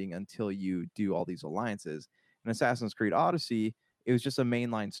real ending until you do all these alliances. In Assassin's Creed Odyssey, it was just a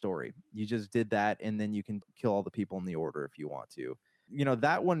mainline story. You just did that, and then you can kill all the people in the order if you want to.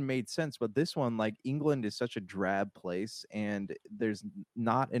 That one made sense, but this one, like England is such a drab place, and there's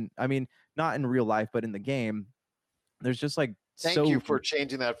not in real life, but in the game, there's just like Thank you for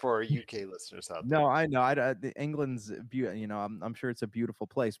changing that for our UK listeners out there. No, I know. England's I'm sure it's a beautiful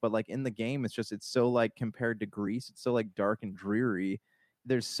place, but like in the game, it's so like compared to Greece, it's so like dark and dreary.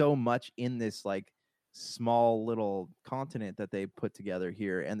 There's so much in this like small little continent that they put together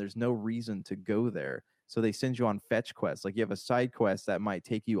here, and there's no reason to go there. So they send you on fetch quests. Like you have a side quest that might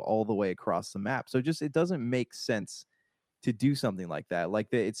take you all the way across the map. So it doesn't make sense to do something like that.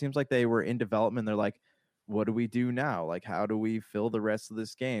 Like it seems like they were in development. They're like, what do we do now? Like, how do we fill the rest of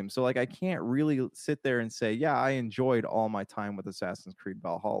this game? So like, I can't really sit there and say, yeah, I enjoyed all my time with Assassin's Creed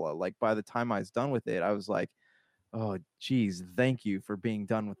Valhalla. Like by the time I was done with it, I was like, oh, geez, thank you for being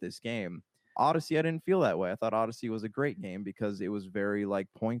done with this game. Odyssey, I didn't feel that way. I thought Odyssey was a great game because it was very like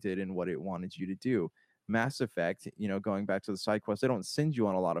pointed in what it wanted you to do. Mass Effect, going back to the side quests, they don't send you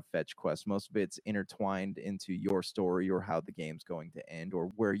on a lot of fetch quests. Most of it's intertwined into your story or how the game's going to end or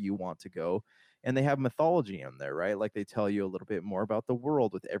where you want to go. And they have mythology in there, right? Like they tell you a little bit more about the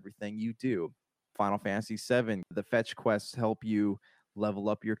world with everything you do. Final Fantasy VII, the fetch quests help you level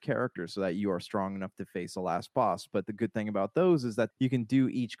up your character so that you are strong enough to face the last boss. But the good thing about those is that you can do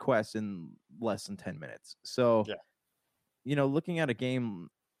each quest in less than 10 minutes. So, looking at a game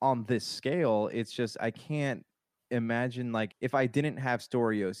on this scale, it's just, I can't imagine, like, if I didn't have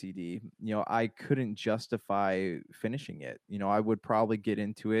story OCD, I couldn't justify finishing it. I would probably get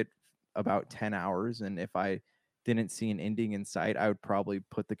into it about 10 hours, and if I didn't see an ending in sight, I would probably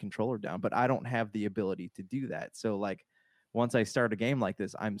put the controller down, but I don't have the ability to do that. So like once I start a game like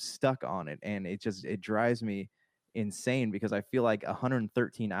this, I'm stuck on it, and it drives me insane because I feel like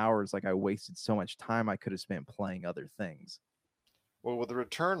 113 hours, like I wasted so much time I could have spent playing other things. Well, with the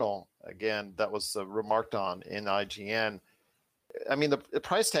Returnal, again, that was remarked on in IGN. I mean, the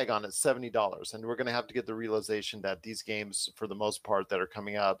price tag on it's $70, and we're going to have to get the realization that these games, for the most part, that are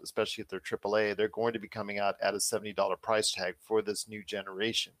coming out, especially if they're AAA, they're going to be coming out at a $70 price tag for this new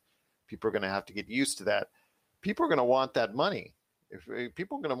generation. People are going to have to get used to that. People are going to want that money. If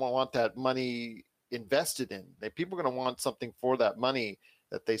people are going to want that money invested in, people are going to want something for that money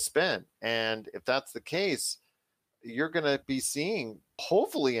that they spent. And if that's the case, you're going to be seeing,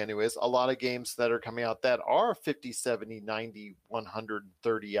 hopefully anyways, a lot of games that are coming out that are 50, 70, 90,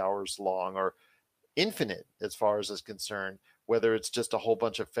 130 hours long, or infinite as far as is concerned, whether it's just a whole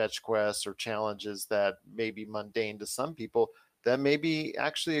bunch of fetch quests or challenges that may be mundane to some people, that may be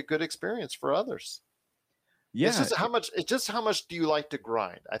actually a good experience for others. Yeah. It's just how much do you like to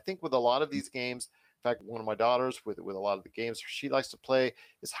grind? I think with a lot of these games, In fact, one of my daughters with a lot of the games she likes to play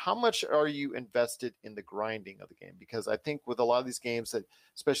is how much are you invested in the grinding of the game? Because I think with a lot of these games that,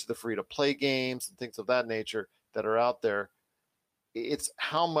 especially the free to play games and things of that nature that are out there, it's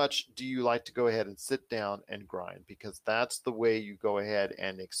how much do you like to go ahead and sit down and grind? Because that's the way you go ahead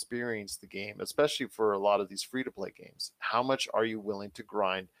and experience the game, especially for a lot of these free to play games. How much are you willing to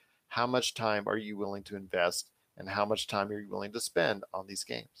grind? How much time are you willing to invest? And how much time are you willing to spend on these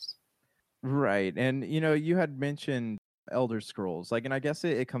games? Right. And, you had mentioned Elder Scrolls, and I guess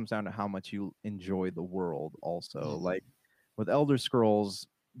it comes down to how much you enjoy the world also. Like with Elder Scrolls,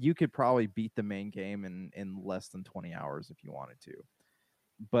 you could probably beat the main game in less than 20 hours if you wanted to.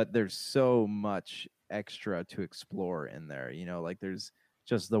 But there's so much extra to explore in there. Like there's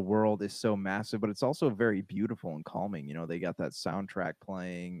just the world is so massive, but it's also very beautiful and calming. They got that soundtrack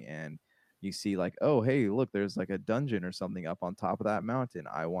playing and you see like, oh, hey, look, there's like a dungeon or something up on top of that mountain.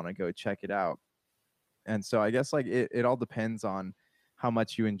 I want to go check it out. And so I guess like it all depends on how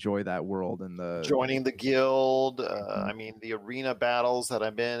much you enjoy that world and the joining the guild. I mean, the arena battles that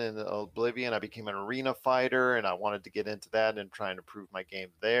I've been in Oblivion, I became an arena fighter and I wanted to get into that and trying to prove my game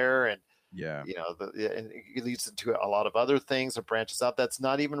there. And yeah, and it leads into a lot of other things or branches out that's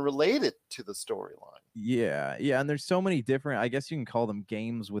not even related to the storyline. Yeah. And there's so many different, I guess you can call them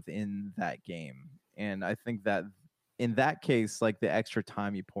games within that game. And I think that in that case, like the extra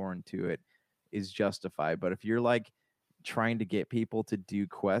time you pour into it is justified. But if you're like trying to get people to do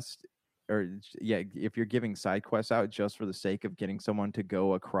quests, or if you're giving side quests out just for the sake of getting someone to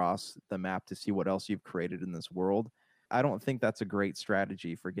go across the map to see what else you've created in this world, I don't think that's a great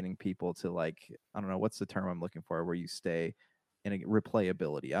strategy for getting people to, like, I don't know, what's the term I'm looking for, where you stay in a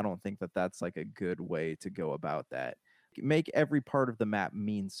replayability. I don't think that that's like a good way to go about that. Make every part of the map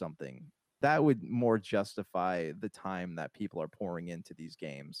mean something. That would more justify the time that people are pouring into these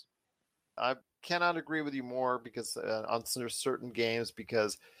games. I cannot agree with you more because on certain games,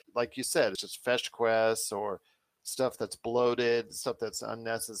 because like you said, it's just fetch quests or stuff that's bloated, stuff that's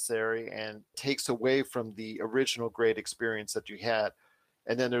unnecessary and takes away from the original great experience that you had.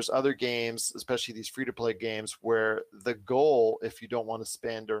 And then there's other games, especially these free-to-play games, where the goal, if you don't want to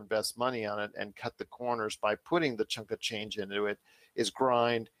spend or invest money on it and cut the corners by putting the chunk of change into it, is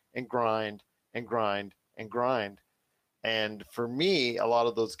grind and grind and grind and grind. And for me, a lot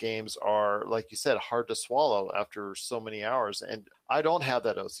of those games are, like you said, hard to swallow after so many hours. And I don't have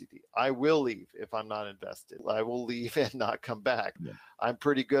that OCD. I will leave if I'm not invested. I will leave and not come back. Yeah. I'm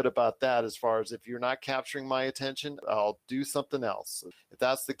pretty good about that as far as if you're not capturing my attention, I'll do something else. If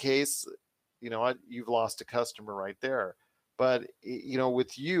that's the case, you know what? You've lost a customer right there. But, you know,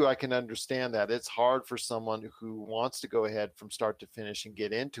 with you, I can understand that. It's hard for someone who wants to go ahead from start to finish and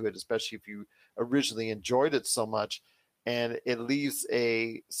get into it, especially if you originally enjoyed it so much. And it leaves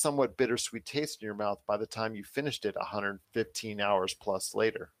a somewhat bittersweet taste in your mouth by the time you finished it 115 hours plus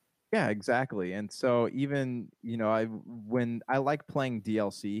later. Yeah, exactly. And so even, you know, when I like playing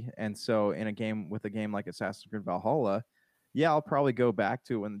DLC, and so in a game like Assassin's Creed Valhalla, yeah, I'll probably go back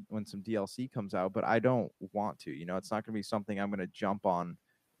to when some DLC comes out, but I don't want to. You know, it's not going to be something I'm going to jump on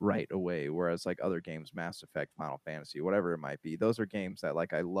right away. Whereas like other games, Mass Effect, Final Fantasy, whatever it might be, those are games that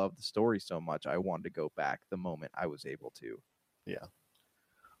like I love the story so much I wanted to go back the moment I was able to. Yeah.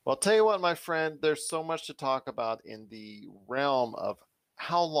 Well, I'll tell you what, my friend, there's so much to talk about in the realm of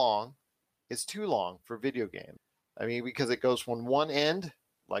how long is too long for video games. I mean, because it goes from one end,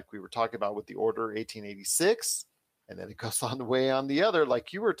 like we were talking about with the Order 1886, and then it goes on the way on the other,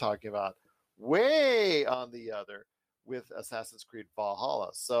 like you were talking about, way on the other with Assassin's Creed Valhalla.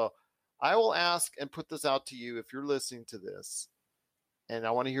 So I will ask and put this out to you if you're listening to this, and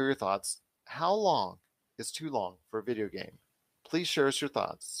I want to hear your thoughts. How long is too long for a video game? Please share us your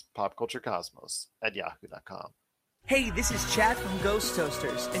thoughts. PopCultureCosmos@yahoo.com. Hey, this is Chad from Ghost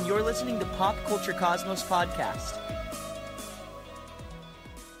Toasters, and you're listening to Pop Culture Cosmos Podcast.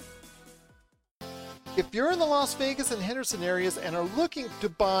 If you're in the Las Vegas and Henderson areas and are looking to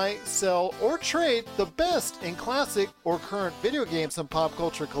buy, sell, or trade the best in classic or current video games and pop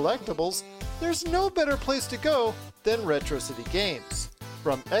culture collectibles, there's no better place to go than Retro City Games.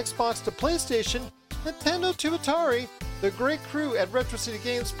 From Xbox to PlayStation, Nintendo to Atari, the great crew at Retro City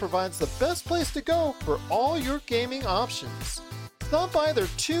Games provides the best place to go for all your gaming options. Stop by their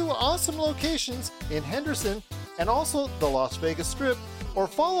two awesome locations in Henderson and also the Las Vegas Strip, or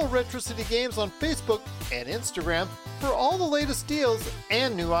follow Retro City Games on Facebook and Instagram for all the latest deals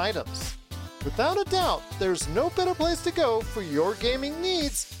and new items. Without a doubt, there's no better place to go for your gaming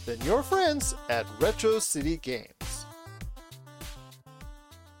needs than your friends at Retro City Games.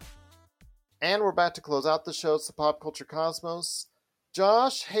 And we're back to close out the show. It's the Pop Culture Cosmos.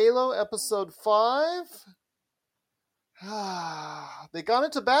 Josh, Halo Episode 5. They got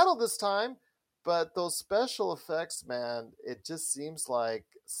into battle this time, but those special effects, man, it just seems like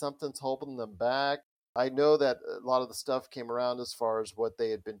something's holding them back. I know that a lot of the stuff came around as far as what they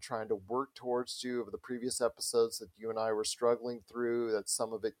had been trying to work towards to over the previous episodes that you and I were struggling through, that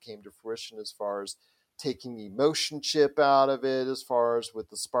some of it came to fruition as far as taking the emotion chip out of it, as far as with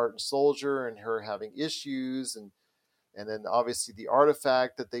the Spartan soldier and her having issues, and then obviously the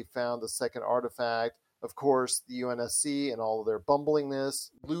artifact that they found, the second artifact. Of course, the UNSC and all of their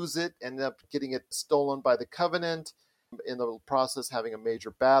bumblingness lose it, end up getting it stolen by the Covenant. In the process, having a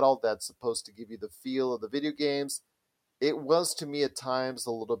major battle that's supposed to give you the feel of the video games. It was, to me, at times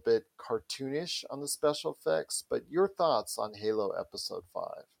a little bit cartoonish on the special effects, but your thoughts on Halo Episode 5?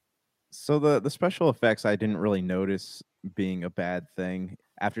 So the special effects I didn't really notice being a bad thing.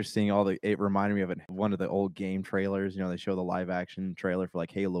 After seeing it reminded me of one of the old game trailers. You know, they show the live action trailer for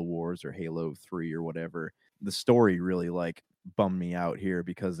like Halo Wars or Halo 3 or whatever. The story really like bummed me out here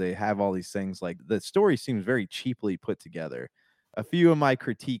because they have all these things, like the story seems very cheaply put together. A few of my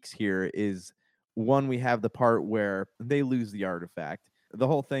critiques here is, one, we have the part where they lose the artifact. The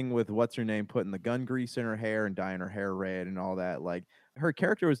whole thing with what's her name putting the gun grease in her hair and dyeing her hair red and all that, like her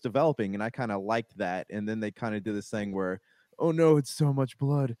character was developing and I kind of liked that. And then they kind of do this thing where, oh no, it's so much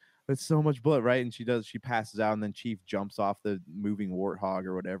blood. It's so much blood, right? And she passes out, and then Chief jumps off the moving warthog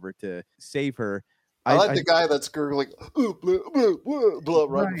or whatever to save her. I like the guy that's gurgling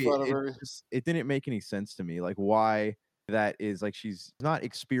blood right in front of her. It didn't make any sense to me, like why that is. Like, she's not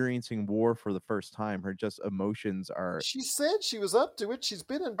experiencing war for the first time. Her just emotions are. She said she was up to it. She's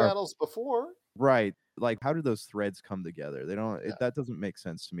been in battles before. Right. Like, how do those threads come together? They don't. That doesn't make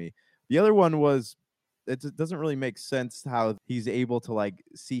sense to me. The other one was, it doesn't really make sense how he's able to like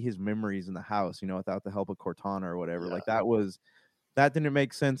see his memories in the house, you know, without the help of Cortana or whatever. Like that didn't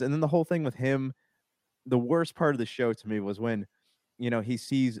make sense. And then the whole thing with him. The worst part of the show to me was when, you know, he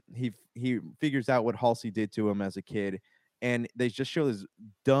figures out what Halsey did to him as a kid, and they just show this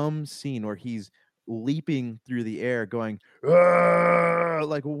dumb scene where he's leaping through the air going,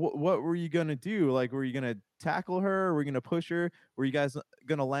 like, what were you gonna do? Like, were you gonna tackle her? Were you gonna push her? Were you guys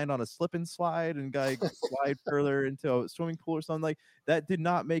gonna land on a slip and slide and like slide further into a swimming pool or something? Like, that did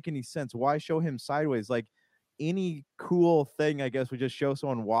not make any sense. Why show him sideways? Like, any cool thing, I guess, would just show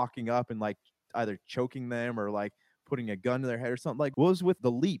someone walking up and like either choking them or like putting a gun to their head or something. Like, what was with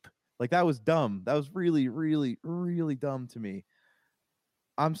the leap? Like, that was dumb. That was really, really, really dumb to me.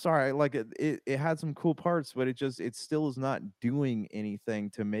 I'm sorry. Like, it had some cool parts, but it still is not doing anything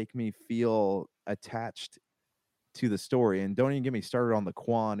to make me feel attached to the story. And don't even get me started on the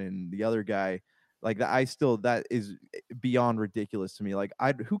Quan and the other guy. Like, that is beyond ridiculous to me. Like,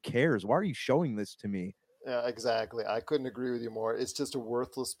 who cares? Why are you showing this to me? Yeah, exactly. I couldn't agree with you more. It's just a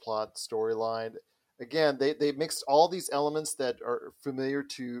worthless plot storyline. Again, they mixed all these elements that are familiar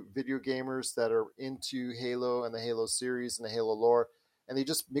to video gamers that are into Halo and the Halo series and the Halo lore, and they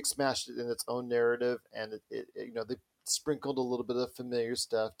just mix-mashed it in its own narrative. And it you know, they sprinkled a little bit of familiar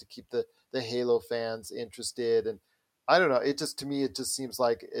stuff to keep the Halo fans interested. And I don't know. To me, it just seems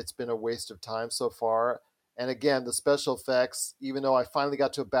like it's been a waste of time so far. And again, the special effects, even though I finally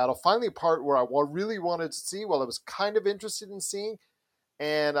got to a battle, finally a part where I really wanted to see, I was kind of interested in seeing,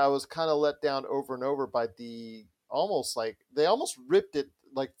 and I was kind of let down over and over by they almost ripped it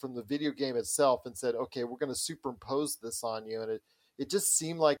like from the video game itself and said, okay, we're going to superimpose this on you. And it just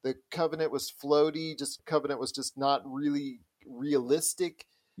seemed like the Covenant was floaty, Covenant was just not really realistic.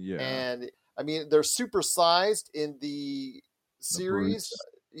 Yeah. And I mean, they're supersized in the series.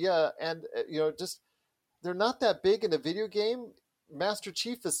 Yeah. And, you know, just, they're not that big in a video game. Master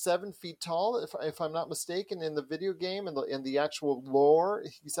Chief is 7 feet tall, if I'm not mistaken, in the video game and in the actual lore.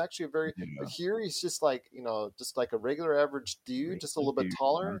 He's actually but here he's just like, you know, just like a regular average dude, just a little bit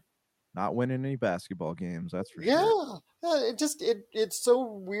taller. Not winning any basketball games, that's for sure. Yeah, it's so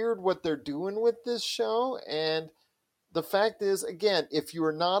weird what they're doing with this show. And the fact is, again, if you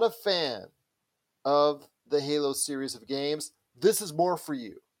are not a fan of the Halo series of games, this is more for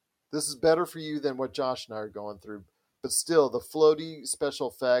you. This is better for you than what Josh and I are going through. But still, the floaty special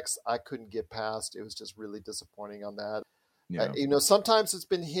effects, I couldn't get past. It was just really disappointing on that. Yeah. You know, sometimes it's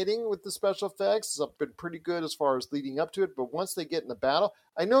been hitting with the special effects. It's been pretty good as far as leading up to it. But once they get in the battle,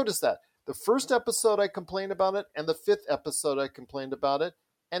 I noticed that. The first episode I complained about it, and the 5th episode I complained about it.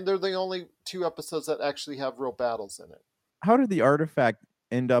 And they're the only 2 episodes that actually have real battles in it. How did the artifact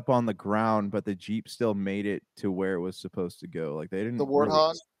end up on the ground, but the Jeep still made it to where it was supposed to go? Like, they didn't. The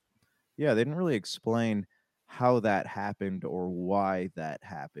Warthog? They didn't really explain how that happened or why that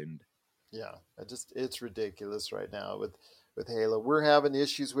happened. Yeah, it's ridiculous right now with Halo. We're having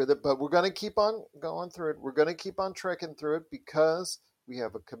issues with it, but we're going to keep on going through it. We're going to keep on trekking through it because we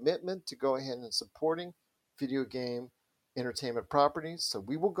have a commitment to go ahead and supporting video game entertainment properties. So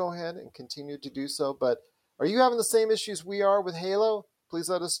we will go ahead and continue to do so. But are you having the same issues we are with Halo? Please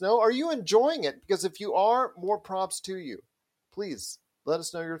let us know. Are you enjoying it? Because if you are, more props to you. Please let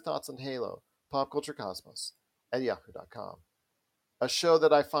us know your thoughts on Halo, popculturecosmos@yahoo.com. A show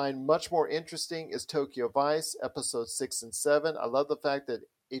that I find much more interesting is Tokyo Vice, episodes 6 and 7. I love the fact that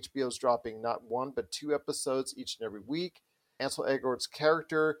HBO is dropping not one, but 2 episodes each and every week. Ansel Elgort's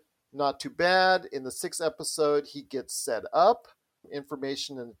character, not too bad. In the 6th episode, he gets set up.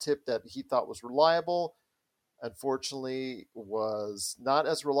 Information and a tip that he thought was reliable, unfortunately, was not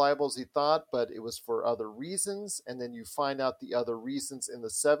as reliable as he thought, but it was for other reasons. And then you find out the other reasons in the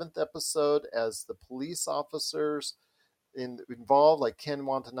 7th episode as the police officers involved, like Ken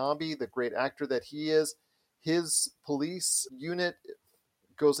Watanabe, the great actor that he is. His police unit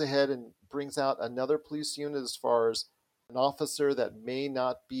goes ahead and brings out another police unit as far as an officer that may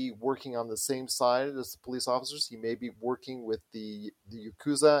not be working on the same side as the police officers. He may be working with the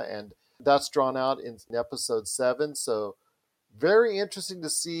Yakuza, and that's drawn out in episode 7. So very interesting to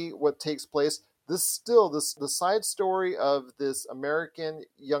see what takes place. The side story of this American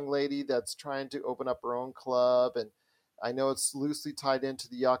young lady that's trying to open up her own club, and I know it's loosely tied into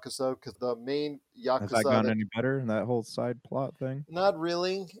the Yakuza because the main Yakuza... Has that gotten any better in that whole side plot thing? Not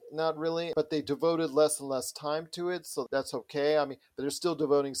really. But they devoted less and less time to it, so that's okay. I mean, but they're still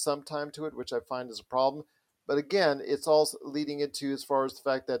devoting some time to it, which I find is a problem. But again, it's all leading into as far as the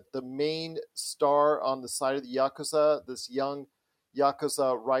fact that the main star on the side of the Yakuza, this young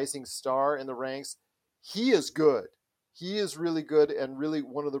Yakuza rising star in the ranks, he is good. He is really good and really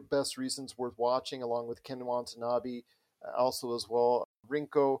one of the best reasons worth watching, along with Ken Watanabe. Also as well,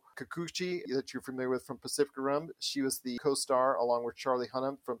 Rinko Kikuchi, that you're familiar with from Pacific Rim. She was the co-star along with Charlie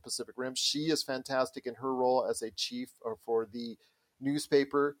Hunnam from Pacific Rim. She is fantastic in her role as a chief for the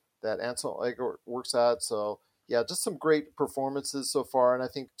newspaper that Ansel Elgort works at. So yeah, just some great performances so far. And I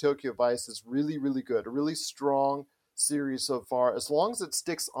think Tokyo Vice is really, really good. A really strong series so far, as long as it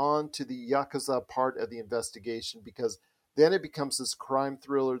sticks on to the Yakuza part of the investigation, because then it becomes this crime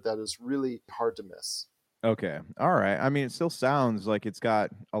thriller that is really hard to miss. Okay. All right. I mean, it still sounds like it's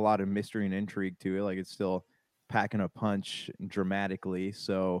got a lot of mystery and intrigue to it. Like it's still packing a punch dramatically.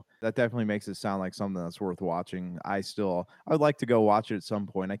 So that definitely makes it sound like something that's worth watching. I would like to go watch it at some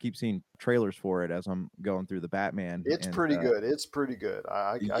point. I keep seeing trailers for it as I'm going through the Batman. It's pretty good. It's pretty good.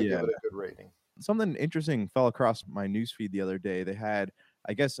 I give it a good rating. Something interesting fell across my newsfeed the other day. They had,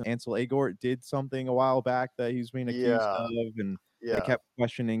 I guess, Ansel Elgort did something a while back that he's being accused of, and they kept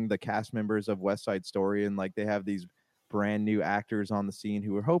questioning the cast members of West Side Story, and like they have these brand new actors on the scene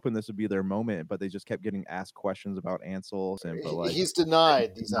who were hoping this would be their moment, but they just kept getting asked questions about Ansel. But like, he's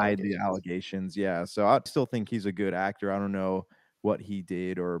denied the allegations. Yeah, so I still think he's a good actor. I don't know what he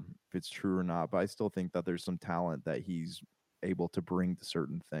did or if it's true or not, but I still think that there's some talent that he's able to bring to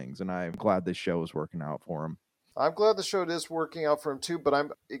certain things, and I'm glad this show is working out for him. I'm glad the show is working out for him too, but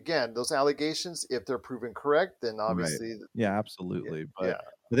again, those allegations, if they're proven correct, then obviously... Right. Yeah, absolutely. But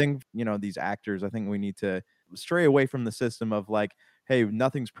I think, these actors, I think we need to stray away from the system of like, hey,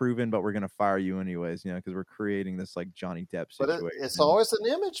 nothing's proven, but we're going to fire you anyways, because we're creating this like Johnny Depp situation. But it's always an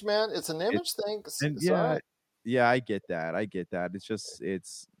image, man. It's an image thing. Yeah, I get that. It's just,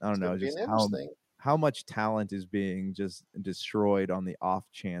 I don't know, just how much talent is being just destroyed on the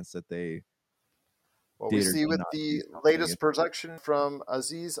off chance that they... Well, we see with the latest production from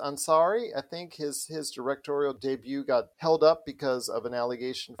Aziz Ansari, I think his directorial debut got held up because of an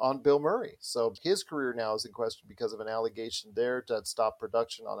allegation on Bill Murray. So his career now is in question because of an allegation there that stopped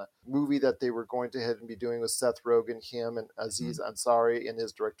production on a movie that they were going to ahead and be doing with Seth Rogen, him, and Aziz Ansari in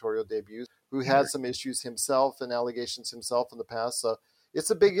his directorial debut, who had some issues himself and allegations himself in the past. So it's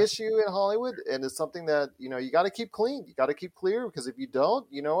a big issue in Hollywood, and it's something that, you got to keep clean. You got to keep clear, because if you don't,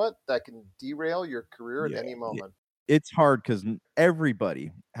 you know what? That can derail your career at any moment. It's hard because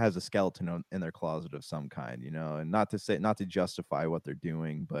everybody has a skeleton in their closet of some kind, and not to justify what they're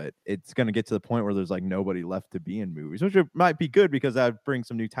doing, but it's going to get to the point where there's like nobody left to be in movies, which might be good because that would bring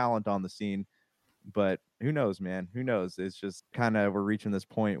some new talent on the scene. But who knows, man? Who knows? It's just kind of, we're reaching this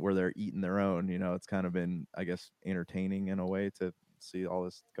point where they're eating their own, it's kind of been, I guess, entertaining in a way to see all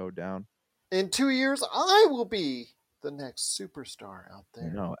this go down. In 2 years, I will be the next superstar out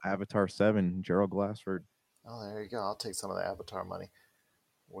there. Avatar 7, Gerald Glassford. Oh, there you go. I'll take some of the Avatar money.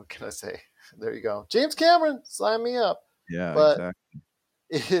 What can I say? There you go. James Cameron, sign me up. Yeah, but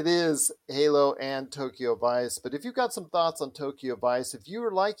exactly. It is Halo and Tokyo Vice. But if you've got some thoughts on Tokyo Vice, if you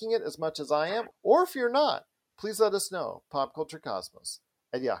are liking it as much as I am, or if you're not, please let us know.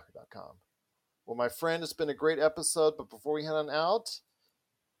 popculturecosmos@yahoo.com. Well, my friend, it's been a great episode, but before we head on out,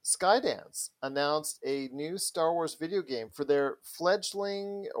 Skydance announced a new Star Wars video game for their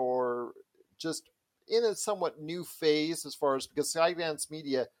fledgling, or just in a somewhat new phase, as far as, because Skydance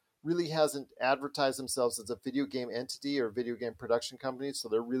Media really hasn't advertised themselves as a video game entity or video game production company, so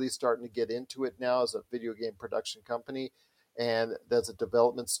they're really starting to get into it now as a video game production company, and there's a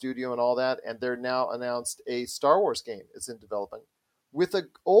development studio and all that, and they're now announced a Star Wars game is in development with an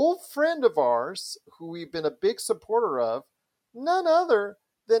old friend of ours who we've been a big supporter of, none other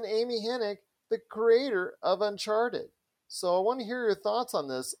than Amy Hennig, the creator of Uncharted. So I want to hear your thoughts on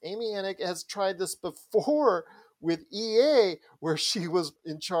this. Amy Hennig has tried this before with EA, where she was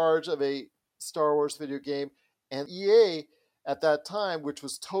in charge of a Star Wars video game, and EA at that time, which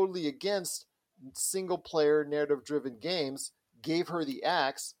was totally against single-player narrative-driven games, gave her the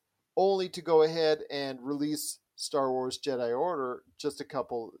axe, only to go ahead and release Star Wars Jedi Order just a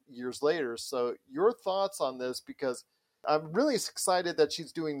couple years later. So your thoughts on this, because I'm really excited that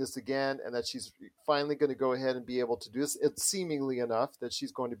she's doing this again and that she's finally going to go ahead and be able to do this. It's seemingly enough that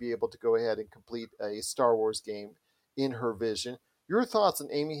she's going to be able to go ahead and complete a Star Wars game in her vision. Your thoughts on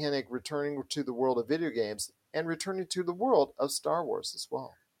Amy Hennig returning to the world of video games and returning to the world of Star Wars as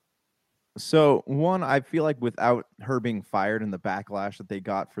well? So, one, I feel like without her being fired and the backlash that they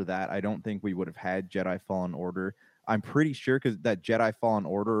got for that, I don't think we would have had Jedi Fallen Order. I'm pretty sure because that Jedi Fallen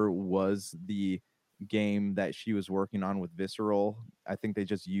Order was the game that she was working on with Visceral. I think they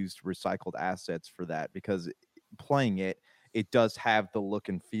just used recycled assets for that, because playing it does have the look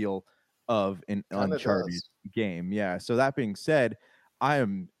and feel of an Uncharted game. Yeah. So that being said, I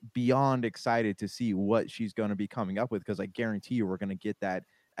am beyond excited to see what she's going to be coming up with, because I guarantee you we're going to get that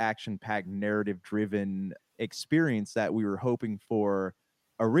action-packed, narrative-driven experience that we were hoping for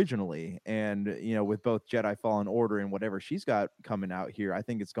originally. And, you know, with both Jedi Fallen Order and whatever she's got coming out here, I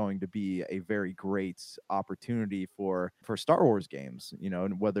think it's going to be a very great opportunity for Star Wars games, you know,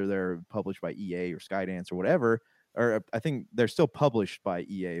 and whether they're published by EA or Skydance or whatever, or I think they're still published by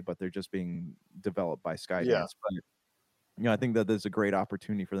EA, but they're just being developed by Skydance. Yeah. But, you know, I think that there's a great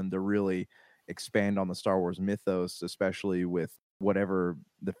opportunity for them to really expand on the Star Wars mythos, especially with whatever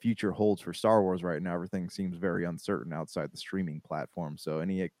the future holds for Star Wars right now. Everything seems very uncertain outside the streaming platform. So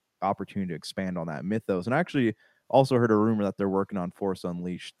any opportunity to expand on that mythos. And I actually also heard a rumor that they're working on Force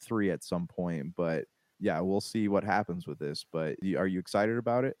Unleashed 3 at some point. But yeah, we'll see what happens with this. But are you excited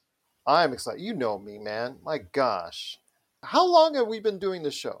about it? I'm excited. You know me, man. My gosh. How long have we been doing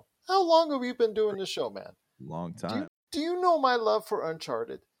this show? How long have we been doing this show, man? Long time. Do you know my love for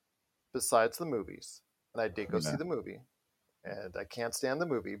Uncharted? Besides the movies. And I did go see the movie. And I can't stand the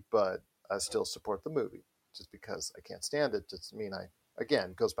movie, but I still support the movie. Just because I can't stand it doesn't mean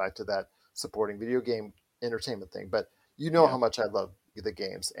again, goes back to that supporting video game entertainment thing. But you know how much I love the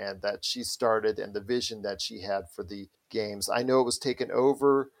games, and that she started, and the vision that she had for the games. I know it was taken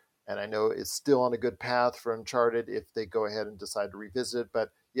over, and I know it's still on a good path for Uncharted if they go ahead and decide to revisit it.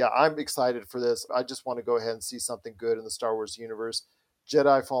 But yeah, I'm excited for this. I just want to go ahead and see something good in the Star Wars universe.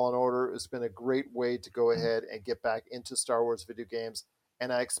 Jedi Fallen Order has been a great way to go ahead and get back into Star Wars video games,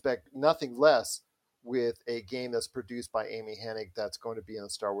 and I expect nothing less with a game that's produced by Amy Hennig that's going to be in the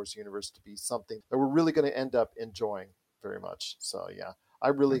Star Wars universe to be something that we're really going to end up enjoying very much. So yeah,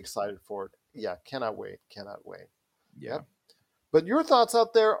 I'm really excited for it. Yeah, cannot wait. Yeah. Yep. But your thoughts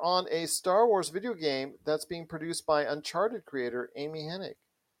out there on a Star Wars video game that's being produced by Uncharted creator Amy Hennig.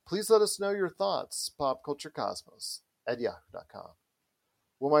 Please let us know your thoughts. popculturecosmos@yahoo.com.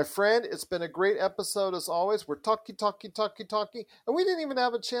 Well, my friend, it's been a great episode as always. We're talking, and we didn't even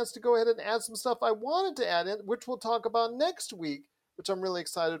have a chance to go ahead and add some stuff I wanted to add in, which we'll talk about next week, which I'm really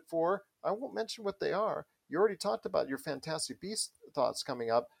excited for. I won't mention what they are. You already talked about your Fantastic Beasts thoughts coming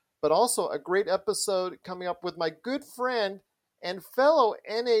up, but also a great episode coming up with my good friend and fellow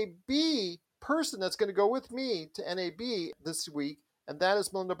NAB person that's going to go with me to NAB this week, and that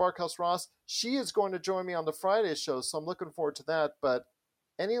is Melinda Barkhouse-Ross. She is going to join me on the Friday show, so I'm looking forward to that. But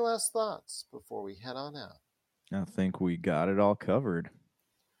any last thoughts before we head on out? I think we got it all covered.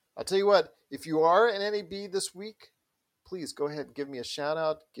 I'll tell you what, if you are an NAB this week, please go ahead and give me a shout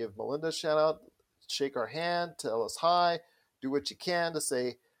out, give Melinda a shout out, shake our hand, tell us hi, do what you can to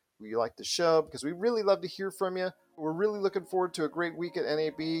say you like the show, because we really love to hear from you. We're really looking forward to a great week at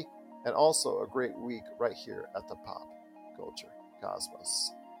NAB, and also a great week right here at the Pop Culture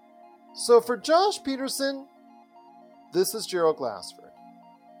Cosmos. So for Josh Peterson, this is Gerald Glassford.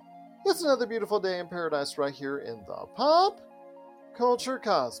 It's another beautiful day in paradise right here in the Pop Culture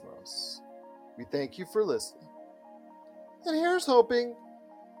Cosmos. We thank you for listening. And here's hoping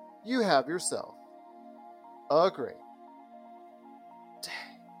you have yourself Agree.